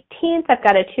 September 19th, I've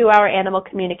got a 2-hour animal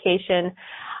communication,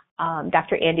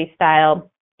 Dr. Andy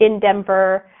style, in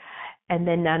Denver. And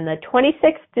then on the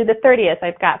 26th through the 30th,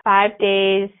 I've got 5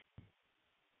 days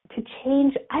to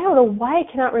change. I don't know why I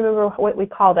cannot remember what we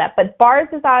call that, but Bars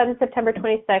is on September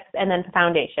 26th, and then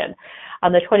Foundation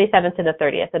on the 27th to the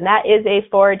 30th. And that is a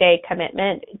 4-day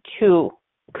commitment to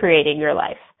creating your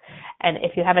life. And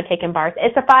if you haven't taken Bars,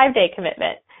 it's a 5-day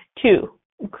commitment to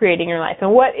creating your life.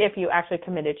 And what if you actually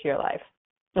committed to your life?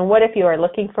 And what if you are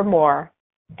looking for more,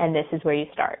 and this is where you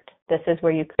start? This is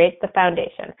where you create the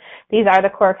foundation. These are the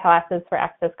core classes for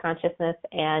Access Consciousness,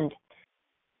 and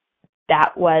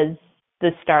that was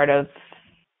the start of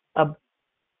a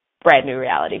brand new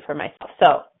reality for myself.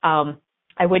 So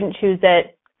I wouldn't choose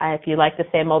it. If you like the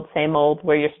same old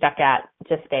where you're stuck at,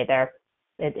 just stay there.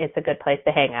 It's a good place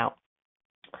to hang out.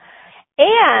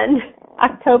 And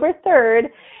October 3rd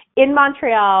in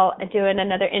Montreal, doing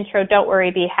another intro, Don't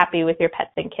Worry, Be Happy with Your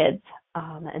Pets and Kids.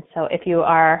 And so if you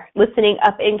are listening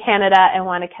up in Canada and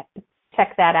want to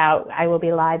check that out, I will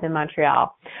be live in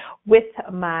Montreal with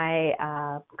my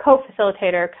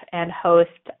co-facilitator and host,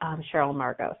 Cheryl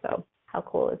Margot. So how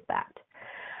cool is that?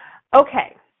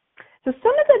 Okay. So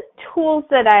some of the tools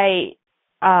that I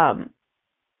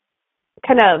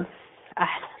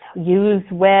use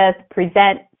with,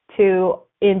 present to,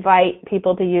 invite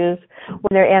people to use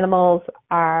when their animals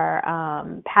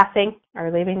are passing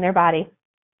or leaving their body.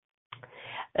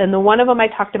 And the one of them I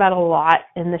talked about a lot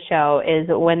in the show is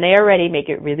when they are ready, make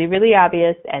it really, really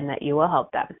obvious and that you will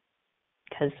help them.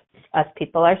 Because us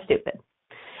people are stupid.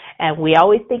 And we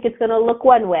always think it's going to look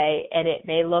one way, and it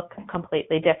may look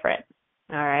completely different.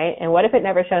 All right? And what if it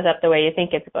never shows up the way you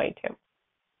think it's going to?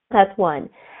 That's one.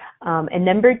 And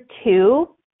number 2,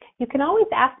 you can always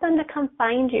ask them to come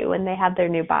find you when they have their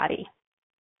new body.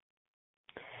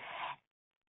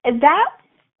 And that,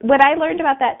 when I learned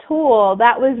about that tool,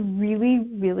 that was really,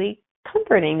 really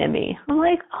comforting to me. I'm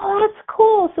like, oh, that's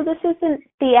cool. So this isn't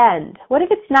the end. What if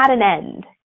it's not an end?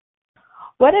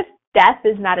 What if death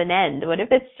is not an end? What if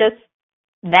it's just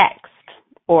next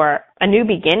or a new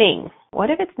beginning? What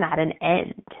if it's not an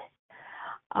end?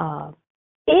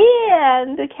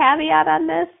 And the caveat on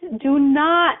this, do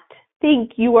not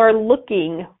think you are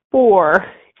looking for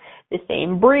the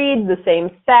same breed, the same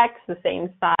sex, the same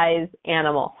size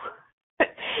animal.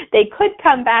 They could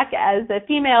come back as a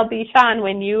female Bichon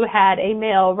when you had a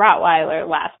male Rottweiler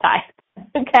last time,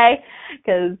 okay?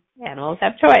 Because animals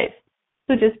have choice.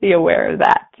 So just be aware of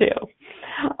that too.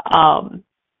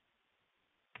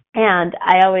 And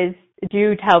I always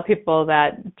do tell people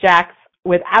that Jax,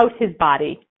 without his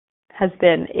body, has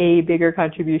been a bigger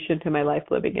contribution to my life,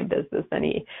 living, and business than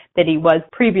he was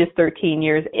previous 13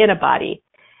 years in a body.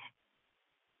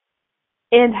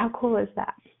 And how cool is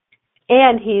that?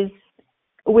 And he's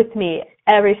with me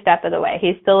every step of the way.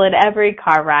 He's still in every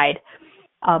car ride.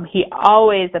 He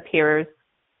always appears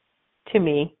to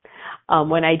me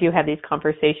when I do have these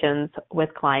conversations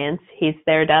with clients. He's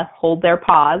there to hold their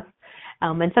paws.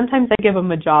 And sometimes I give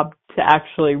them a job to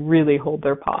actually really hold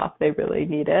their paw if they really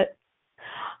need it.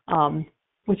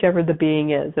 Whichever the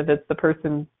being is, if it's the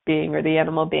person being or the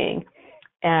animal being.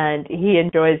 And he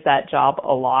enjoys that job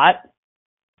a lot.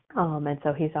 And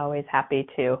so he's always happy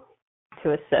to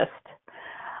assist.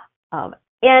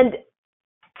 And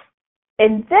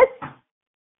this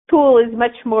tool is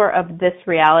much more of this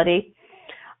reality.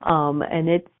 And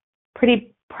it's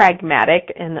pretty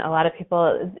pragmatic. And a lot of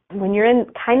people, when you're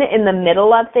kind of in the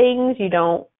middle of things, you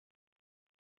don't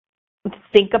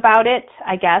think about it,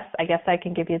 I guess I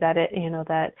can give you that,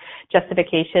 that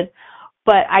justification.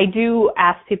 But I do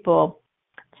ask people,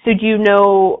 so do you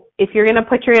know, if you're going to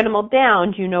put your animal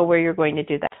down, do you know where you're going to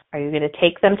do that? Are you going to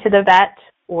take them to the vet,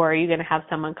 or are you going to have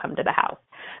someone come to the house?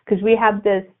 Because we have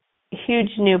this huge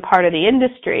new part of the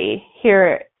industry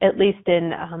here, at least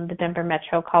in the Denver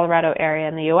metro, Colorado area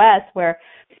in the U.S., where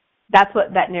that's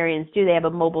what veterinarians do. They have a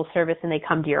mobile service and they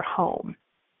come to your home.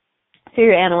 So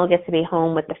your animal gets to be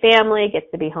home with the family, gets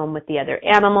to be home with the other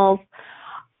animals.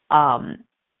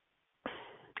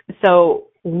 So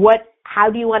how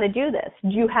do you want to do this? Do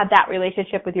you have that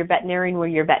relationship with your veterinarian where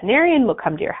your veterinarian will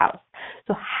come to your house?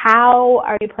 So how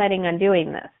are you planning on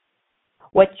doing this?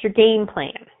 What's your game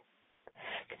plan?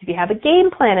 Because if you have a game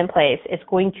plan in place, it's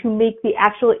going to make the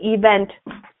actual event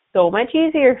so much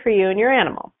easier for you and your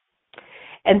animal.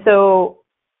 And so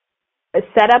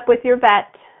set up with your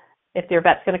vet. If your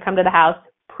vet's going to come to the house,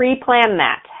 pre-plan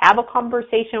that. Have a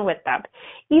conversation with them.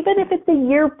 Even if it's a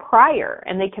year prior,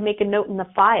 and they can make a note in the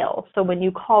file. So when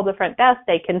you call the front desk,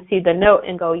 they can see the note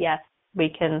and go, yes, we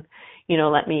can,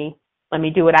 let me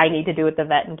do what I need to do with the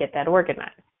vet and get that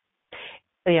organized.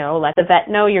 let the vet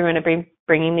know you're going to be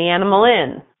bringing the animal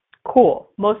in. Cool.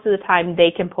 Most of the time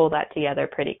they can pull that together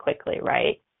pretty quickly,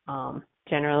 right?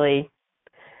 Generally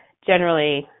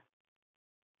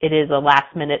it is a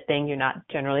last minute thing. You're not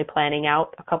generally planning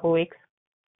out a couple weeks.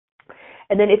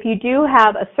 And then if you do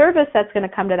have a service that's going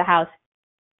to come to the house,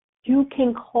 you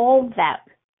can call them,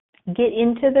 get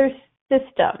into their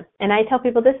system. And I tell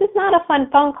people this is not a fun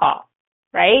phone call,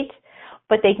 right?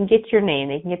 But they can get your name,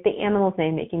 they can get the animal's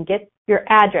name, they can get your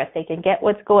address, they can get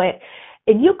what's going.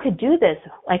 And you could do this,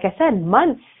 like I said,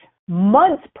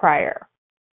 months prior.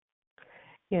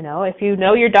 If you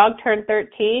know your dog turned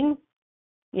 13,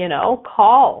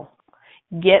 call,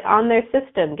 get on their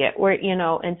system, get where,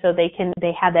 and so they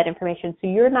have that information. So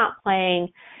you're not playing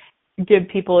give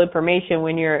people information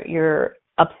when you're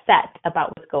upset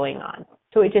about what's going on.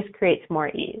 So it just creates more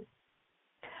ease.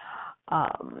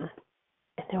 And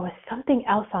there was something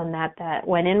else on that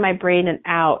went in my brain and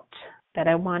out that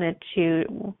I wanted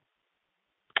to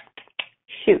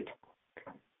shoot.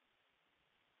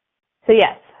 So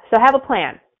yes, so have a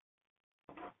plan.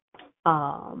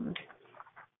 Darn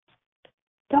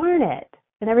it.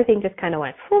 And everything just kind of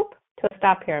went whoop to a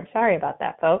stop here. I'm sorry about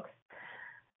that, folks.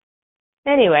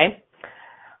 Anyway,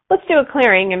 let's do a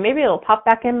clearing and maybe it'll pop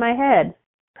back in my head.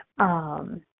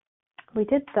 We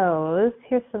did those.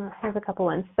 Here's a couple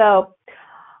ones. So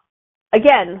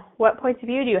again, what points of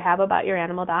view do you have about your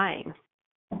animal dying?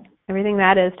 Everything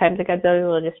that is times a godzillion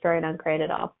will destroy and uncreate it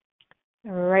all.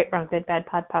 Right, wrong, good, bad,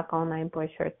 pod, poc, all nine, boys,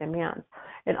 shorts, and beyond.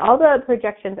 And all the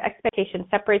projections, expectations,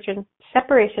 separations,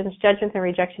 judgments, and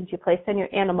rejections you place on your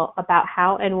animal about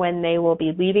how and when they will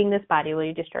be leaving this body will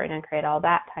you destroy and uncreate all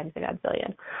that times a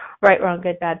godzillion. Right, wrong,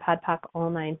 good, bad, pod, poc,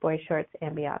 all nine, boys, shorts,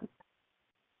 and beyond.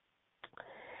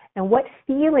 And what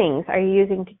feelings are you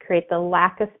using to create the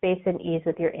lack of space and ease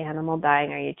with your animal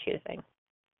dying are you choosing?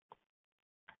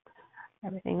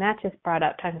 Everything that just brought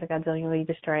up times a godzillion will you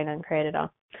destroy and uncreate it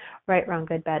all. Right, wrong,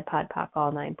 good, bad, pod, poc,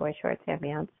 all nine, boys, shorts, and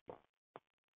beyond.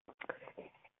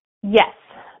 Yes,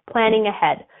 planning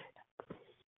ahead.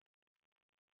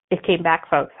 It came back,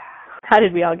 folks. How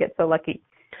did we all get so lucky?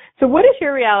 So what is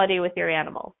your reality with your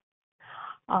animal?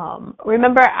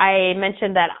 Remember I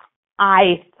mentioned that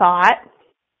I thought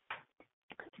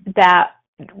that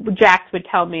Jax would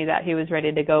tell me that he was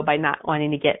ready to go by not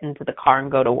wanting to get into the car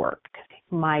and go to work.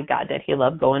 My God, did he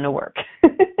love going to work.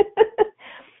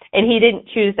 And he didn't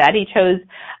choose that. He chose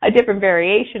a different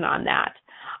variation on that.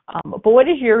 But what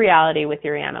is your reality with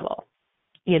your animal?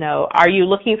 Are you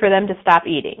looking for them to stop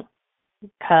eating?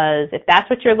 Because if that's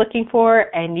what you're looking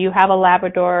for and you have a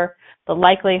Labrador, the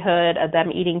likelihood of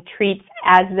them eating treats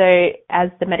as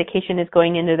the medication is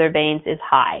going into their veins is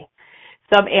high.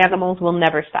 Some animals will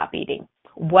never stop eating.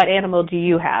 What animal do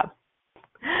you have?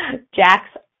 Jax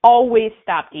always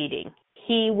stopped eating.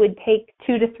 He would take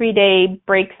 2 to 3 day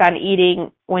breaks on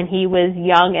eating when he was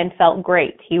young and felt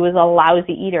great. He was a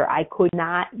lousy eater. I could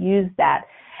not use that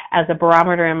as a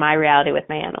barometer in my reality with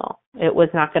my animal. It was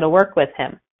not going to work with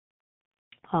him.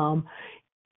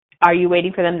 Are you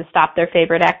waiting for them to stop their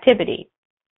favorite activity?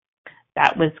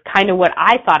 That was kind of what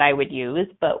I thought I would use,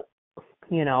 but,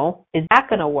 is that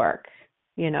going to work?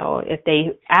 If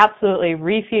they absolutely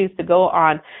refuse to go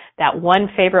on that one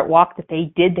favorite walk that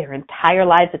they did their entire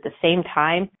lives at the same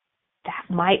time, that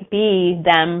might be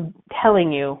them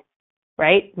telling you,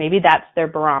 right? Maybe that's their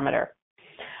barometer.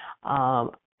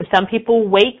 Some people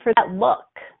wait for that look.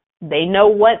 They know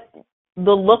what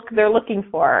the look they're looking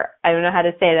for. I don't know how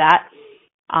to say that.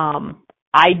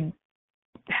 I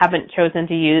haven't chosen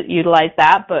to utilize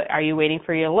that, but are you waiting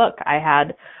for your look? I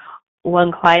had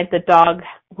one client, the dog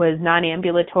was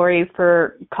non-ambulatory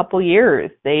for a couple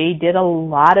years. They did a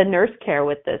lot of nurse care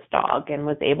with this dog and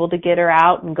was able to get her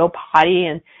out and go potty,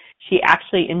 and she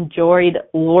actually enjoyed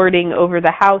lording over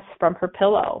the house from her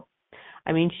pillow.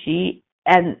 I mean,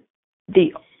 and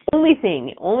the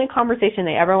only conversation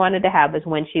they ever wanted to have was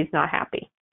when she's not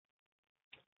happy.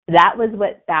 That was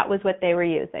what they were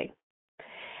using.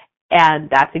 And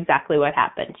that's exactly what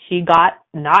happened. She got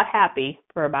not happy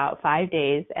for about 5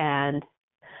 days, and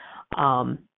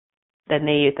then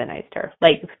they euthanized her.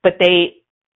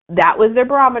 That was their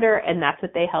barometer, and that's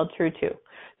what they held true to.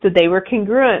 So they were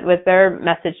congruent with their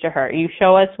message to her. You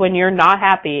show us when you're not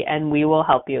happy, and we will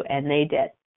help you. And they did.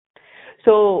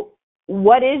 So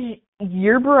what is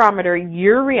your barometer,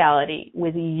 your reality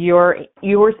with your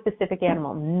specific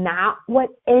animal, not what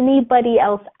anybody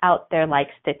else out there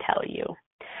likes to tell you?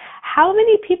 How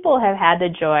many people have had the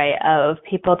joy of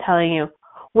people telling you,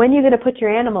 when are you going to put your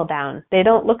animal down? They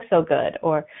don't look so good.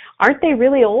 Or, aren't they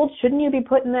really old? Shouldn't you be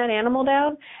putting that animal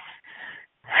down?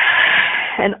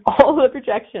 and all the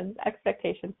projections,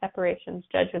 expectations, separations,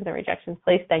 judgments, and rejections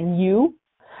placed on you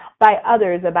by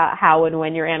others about how and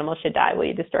when your animal should die will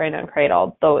you destroy and uncreate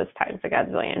all those times a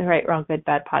godzillion, right, wrong, good,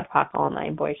 bad, pod, poc, all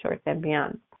nine, boy shorts, and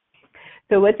beyond.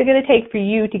 So what's it going to take for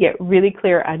you to get really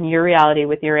clear on your reality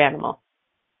with your animal?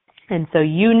 And so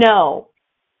you know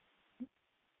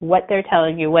what they're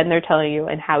telling you, when they're telling you,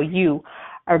 and how you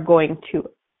are going to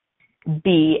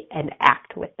be and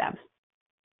act with them.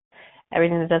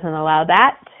 Everything that doesn't allow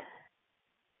that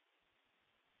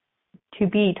to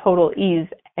be total ease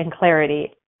and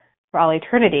clarity for all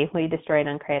eternity, will you destroy and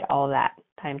uncreate all of that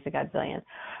times a godzillion.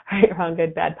 Right, wrong,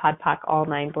 good, bad, pod, poc, all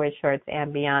nine, boys, shorts,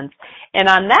 and beyonds. And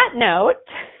on that note,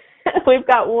 we've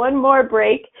got one more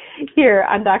break here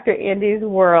on Dr. Andy's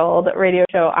World radio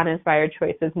show on Inspired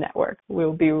Choices Network.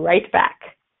 We'll be right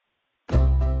back.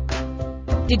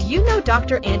 Did you know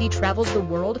Dr. Andy travels the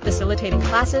world facilitating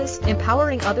classes,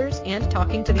 empowering others, and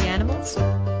talking to the animals?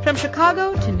 From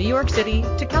Chicago to New York City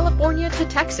to California to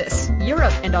Texas,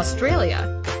 Europe, and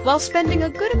Australia, while spending a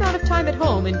good amount of time at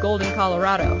home in Golden,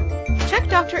 Colorado. Check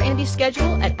Dr. Andy's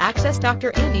schedule at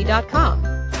accessdrandy.com.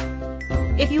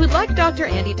 If you would like Dr.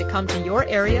 Andy to come to your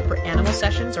area for animal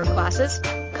sessions or classes,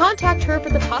 contact her for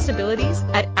the possibilities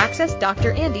at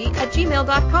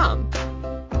accessdrandy@gmail.com.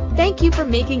 Thank you for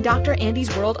making Dr.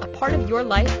 Andy's World a part of your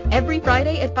life every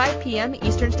Friday at 5 p.m.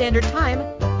 Eastern Standard Time,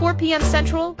 4 p.m.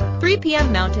 Central, 3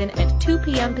 p.m. Mountain, and 2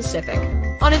 p.m. Pacific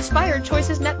on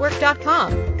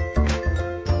InspiredChoicesNetwork.com.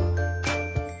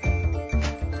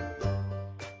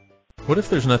 What if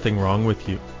there's nothing wrong with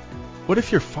you? What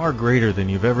if you're far greater than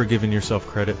you've ever given yourself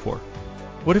credit for?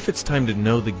 What if it's time to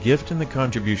know the gift and the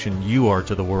contribution you are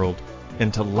to the world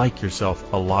and to like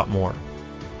yourself a lot more?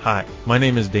 Hi, my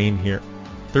name is Dane here.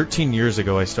 13 years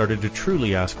ago, I started to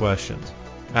truly ask questions.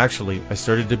 Actually, I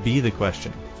started to be the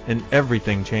question, and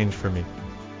everything changed for me.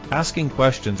 Asking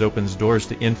questions opens doors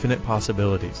to infinite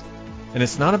possibilities. And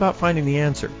it's not about finding the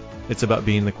answer. It's about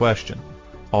being the question.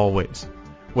 Always.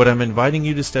 What I'm inviting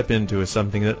you to step into is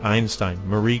something that Einstein,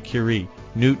 Marie Curie,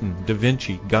 Newton, Da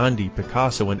Vinci, Gandhi,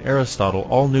 Picasso, and Aristotle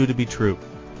all knew to be true.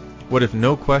 What if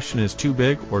no question is too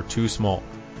big or too small?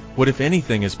 What if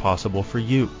anything is possible for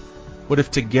you? What if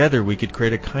together we could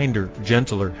create a kinder,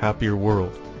 gentler, happier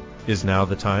world? Is now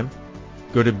the time?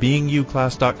 Go to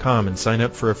beingyouclass.com and sign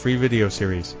up for a free video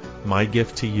series, My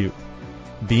Gift to You.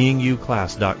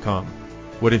 beingyouclass.com.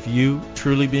 What if you,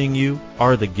 truly being you,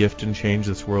 are the gift and change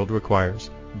this world requires?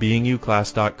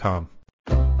 beingyouclass.com.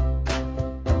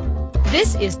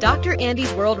 This is Dr.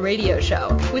 Andy's World radio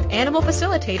show with animal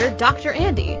facilitator Dr.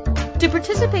 Andy. To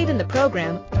participate in the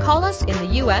program, call us in the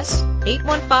U.S.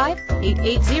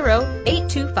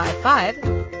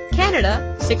 815-880-8255,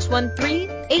 Canada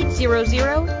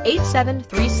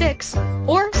 613-800-8736,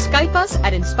 or Skype us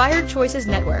at Inspired Choices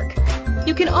Network.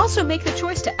 You can also make the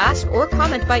choice to ask or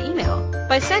comment by email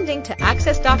by sending to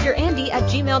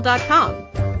accessdrandy@gmail.com.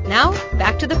 Now,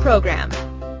 back to the program.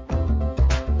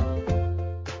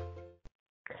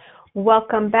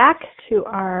 Welcome back to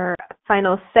our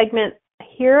final segment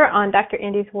here on Dr.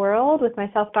 Andy's World with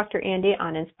myself, Dr. Andy,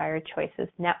 on Inspired Choices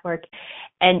Network.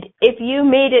 And if you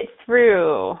made it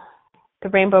through the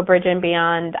Rainbow Bridge and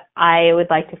beyond, I would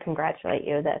like to congratulate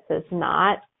you. This is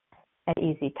not an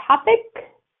easy topic.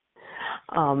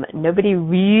 Nobody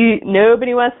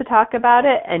wants to talk about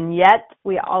it, and yet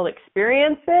we all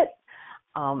experience it.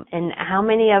 And how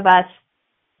many of us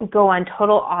go on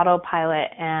total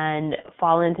autopilot and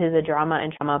fall into the drama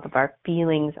and trauma of our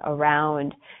feelings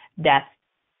around death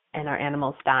and our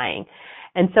animals dying?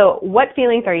 And so what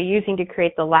feelings are you using to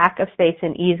create the lack of space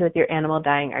and ease with your animal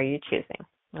dying are you choosing?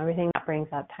 Everything that brings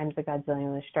up times a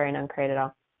godzillion, the story and uncreate it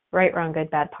all. Right, wrong, good,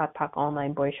 bad, pod, poc, all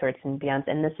nine, boy shorts, and beyond.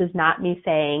 And this is not me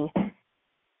saying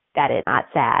that it's not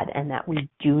sad and that we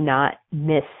do not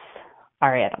miss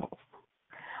our animals.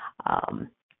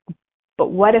 But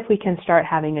what if we can start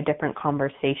having a different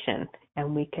conversation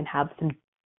and we can have some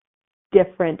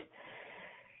different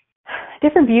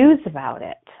views about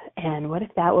it? And what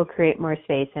if that will create more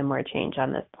space and more change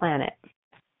on this planet?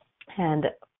 And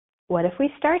what if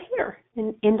we start here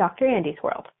in Dr. Andy's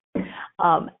World?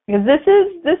 Because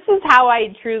this is how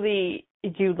I truly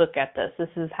do look at this.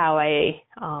 This is how I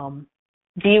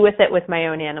be with it with my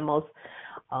own animals.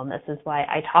 This is why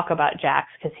I talk about Jax,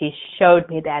 because he showed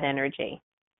me that energy.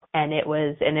 And it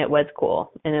was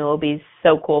cool, and it will be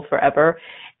so cool forever.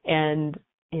 And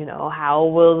you know,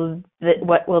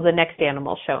 what will the next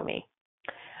animal show me?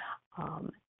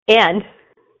 And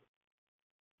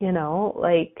you know,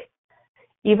 like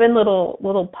even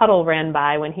little Puddle ran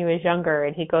by when he was younger,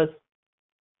 and he goes,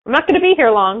 "I'm not going to be here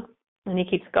long," and he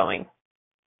keeps going.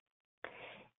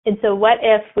 And so what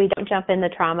if we don't jump in the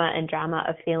trauma and drama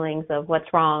of feelings of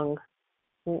what's wrong?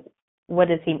 What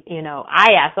does he, I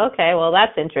ask, okay, well,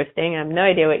 that's interesting. I have no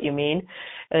idea what you mean.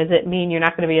 Does it mean you're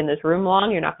not going to be in this room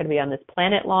long? You're not going to be on this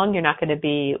planet long? You're not going to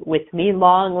be with me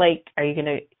long? Like, are you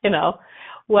going to,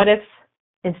 what if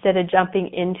instead of jumping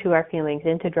into our feelings,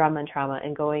 into drama and trauma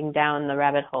and going down the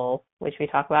rabbit hole, which we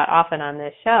talk about often on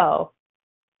this show,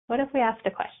 what if we asked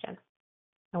a question?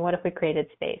 And what if we created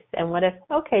space? And what if,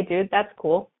 okay, dude, that's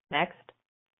cool. Next.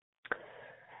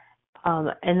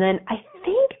 And then I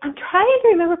think, I'm trying to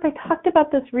remember if I talked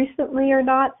about this recently or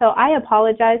not, so I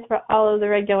apologize for all of the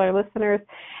regular listeners.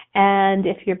 And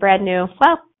if you're brand new,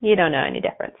 well, you don't know any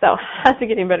different. So how's it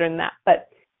getting better than that? But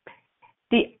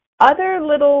the other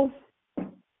little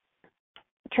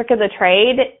trick of the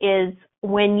trade is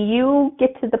when you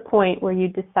get to the point where you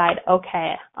decide,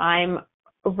 okay, I'm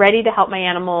ready to help my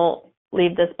animal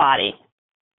leave this body.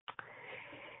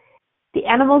 The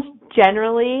animals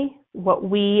generally, what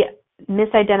we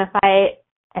misidentify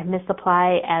and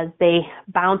misapply as they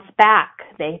bounce back,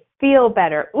 they feel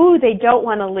better. Ooh, they don't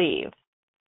want to leave.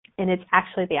 And it's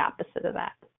actually the opposite of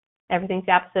that. Everything's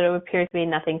the opposite of what it appears to be.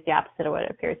 Nothing's the opposite of what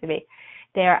it appears to be.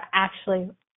 They are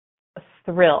actually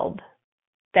thrilled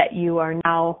that you are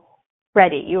now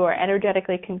ready. You are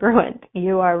energetically congruent.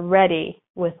 You are ready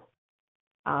with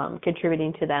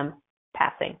contributing to them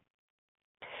passing.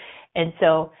 And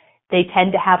so they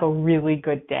tend to have a really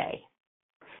good day.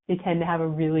 They tend to have a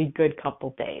really good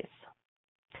couple days.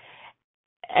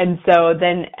 And so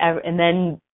then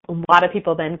a lot of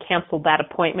people then canceled that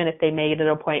appointment if they made an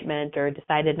appointment or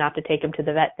decided not to take them to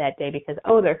the vet that day because,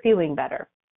 they're feeling better.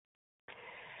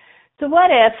 So what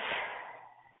if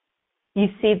you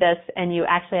see this and you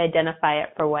actually identify it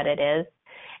for what it is,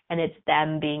 and it's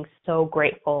them being so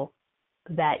grateful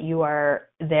that you are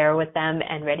there with them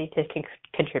and ready to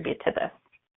contribute to this.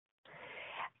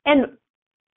 And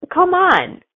come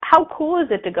on, how cool is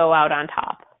it to go out on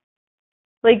top?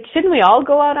 Like, shouldn't we all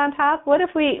go out on top? What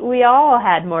if we all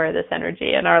had more of this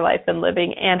energy in our life and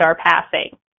living and our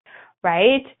passing,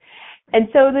 right? And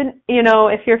so then,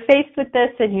 if you're faced with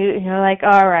this and you're like,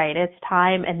 all right, it's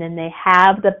time, and then they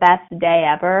have the best day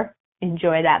ever,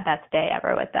 enjoy that best day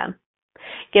ever with them.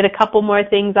 Get a couple more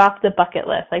things off the bucket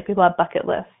list. Like, people have bucket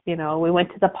lists. We went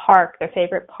to the park, their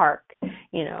favorite park,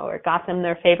 or got them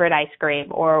their favorite ice cream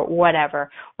or whatever.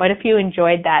 What if you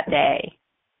enjoyed that day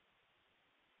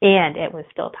and it was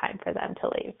still time for them to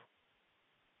leave?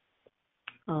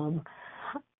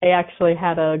 I actually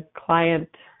had a client,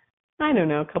 I don't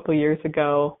know, a couple years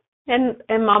ago, and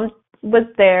mom was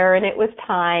there, and it was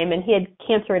time, and he had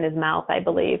cancer in his mouth, I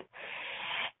believe.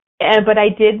 But I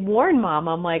did warn mom.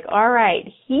 I'm like, all right,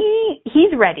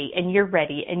 he's ready, and you're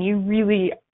ready, and you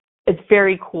really, it's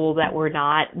very cool that we're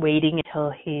not waiting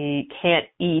until he can't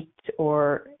eat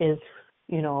or is,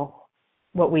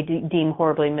 what we deem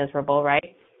horribly miserable,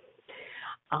 right?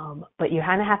 But you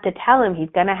kind of have to tell him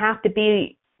he's going to have to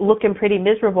be looking pretty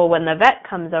miserable when the vet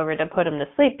comes over to put him to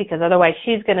sleep, because otherwise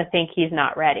she's going to think he's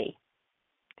not ready.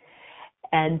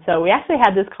 And so we actually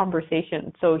had this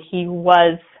conversation. So he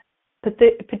was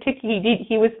particularly,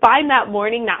 he was fine that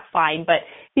morning, not fine, but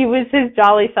he was his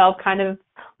jolly self, kind of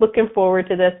looking forward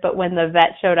to this. But when the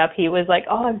vet showed up, he was like,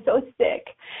 oh, I'm so sick.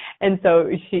 And so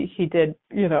she did,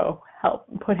 help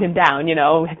put him down,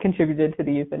 contributed to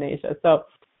the euthanasia. So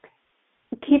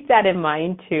keep that in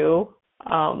mind too,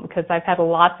 because I've had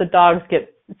lots of dogs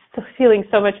get feeling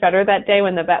so much better that day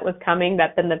when the vet was coming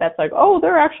that then the vet's like, oh,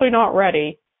 they're actually not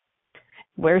ready.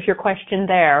 Where's your question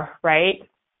there, right?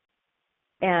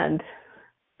 And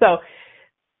so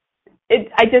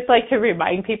I just like to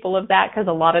remind people of that, because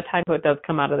a lot of times what does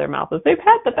come out of their mouth is they've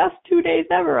had the best 2 days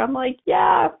ever. I'm like,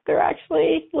 yeah, they're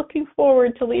actually looking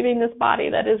forward to leaving this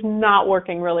body that is not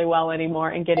working really well anymore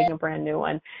and getting a brand new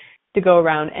one to go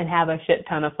around and have a shit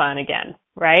ton of fun again,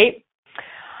 right?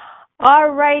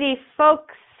 All righty,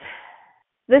 folks.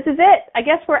 This is it. I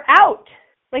guess we're out.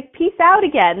 Like, peace out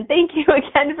again. Thank you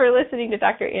again for listening to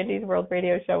Dr. Andy's World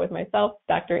Radio Show with myself,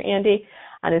 Dr. Andy,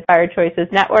 on Inspired Choices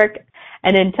Network.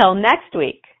 And until next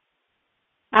week,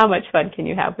 how much fun can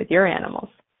you have with your animals?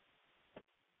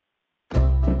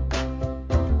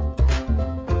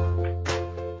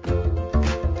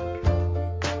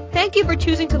 Thank you for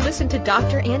choosing to listen to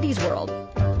Dr. Andy's World.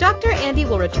 Dr. Andy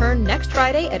will return next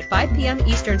Friday at 5 p.m.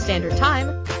 Eastern Standard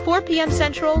Time, 4 p.m.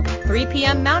 Central, 3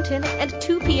 p.m. Mountain, and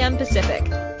 2 p.m. Pacific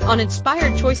on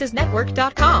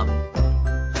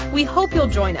InspiredChoicesNetwork.com. We hope you'll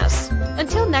join us.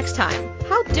 Until next time,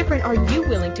 how different are you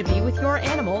willing to be with your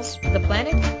animals, the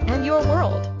planet, and your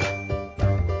world?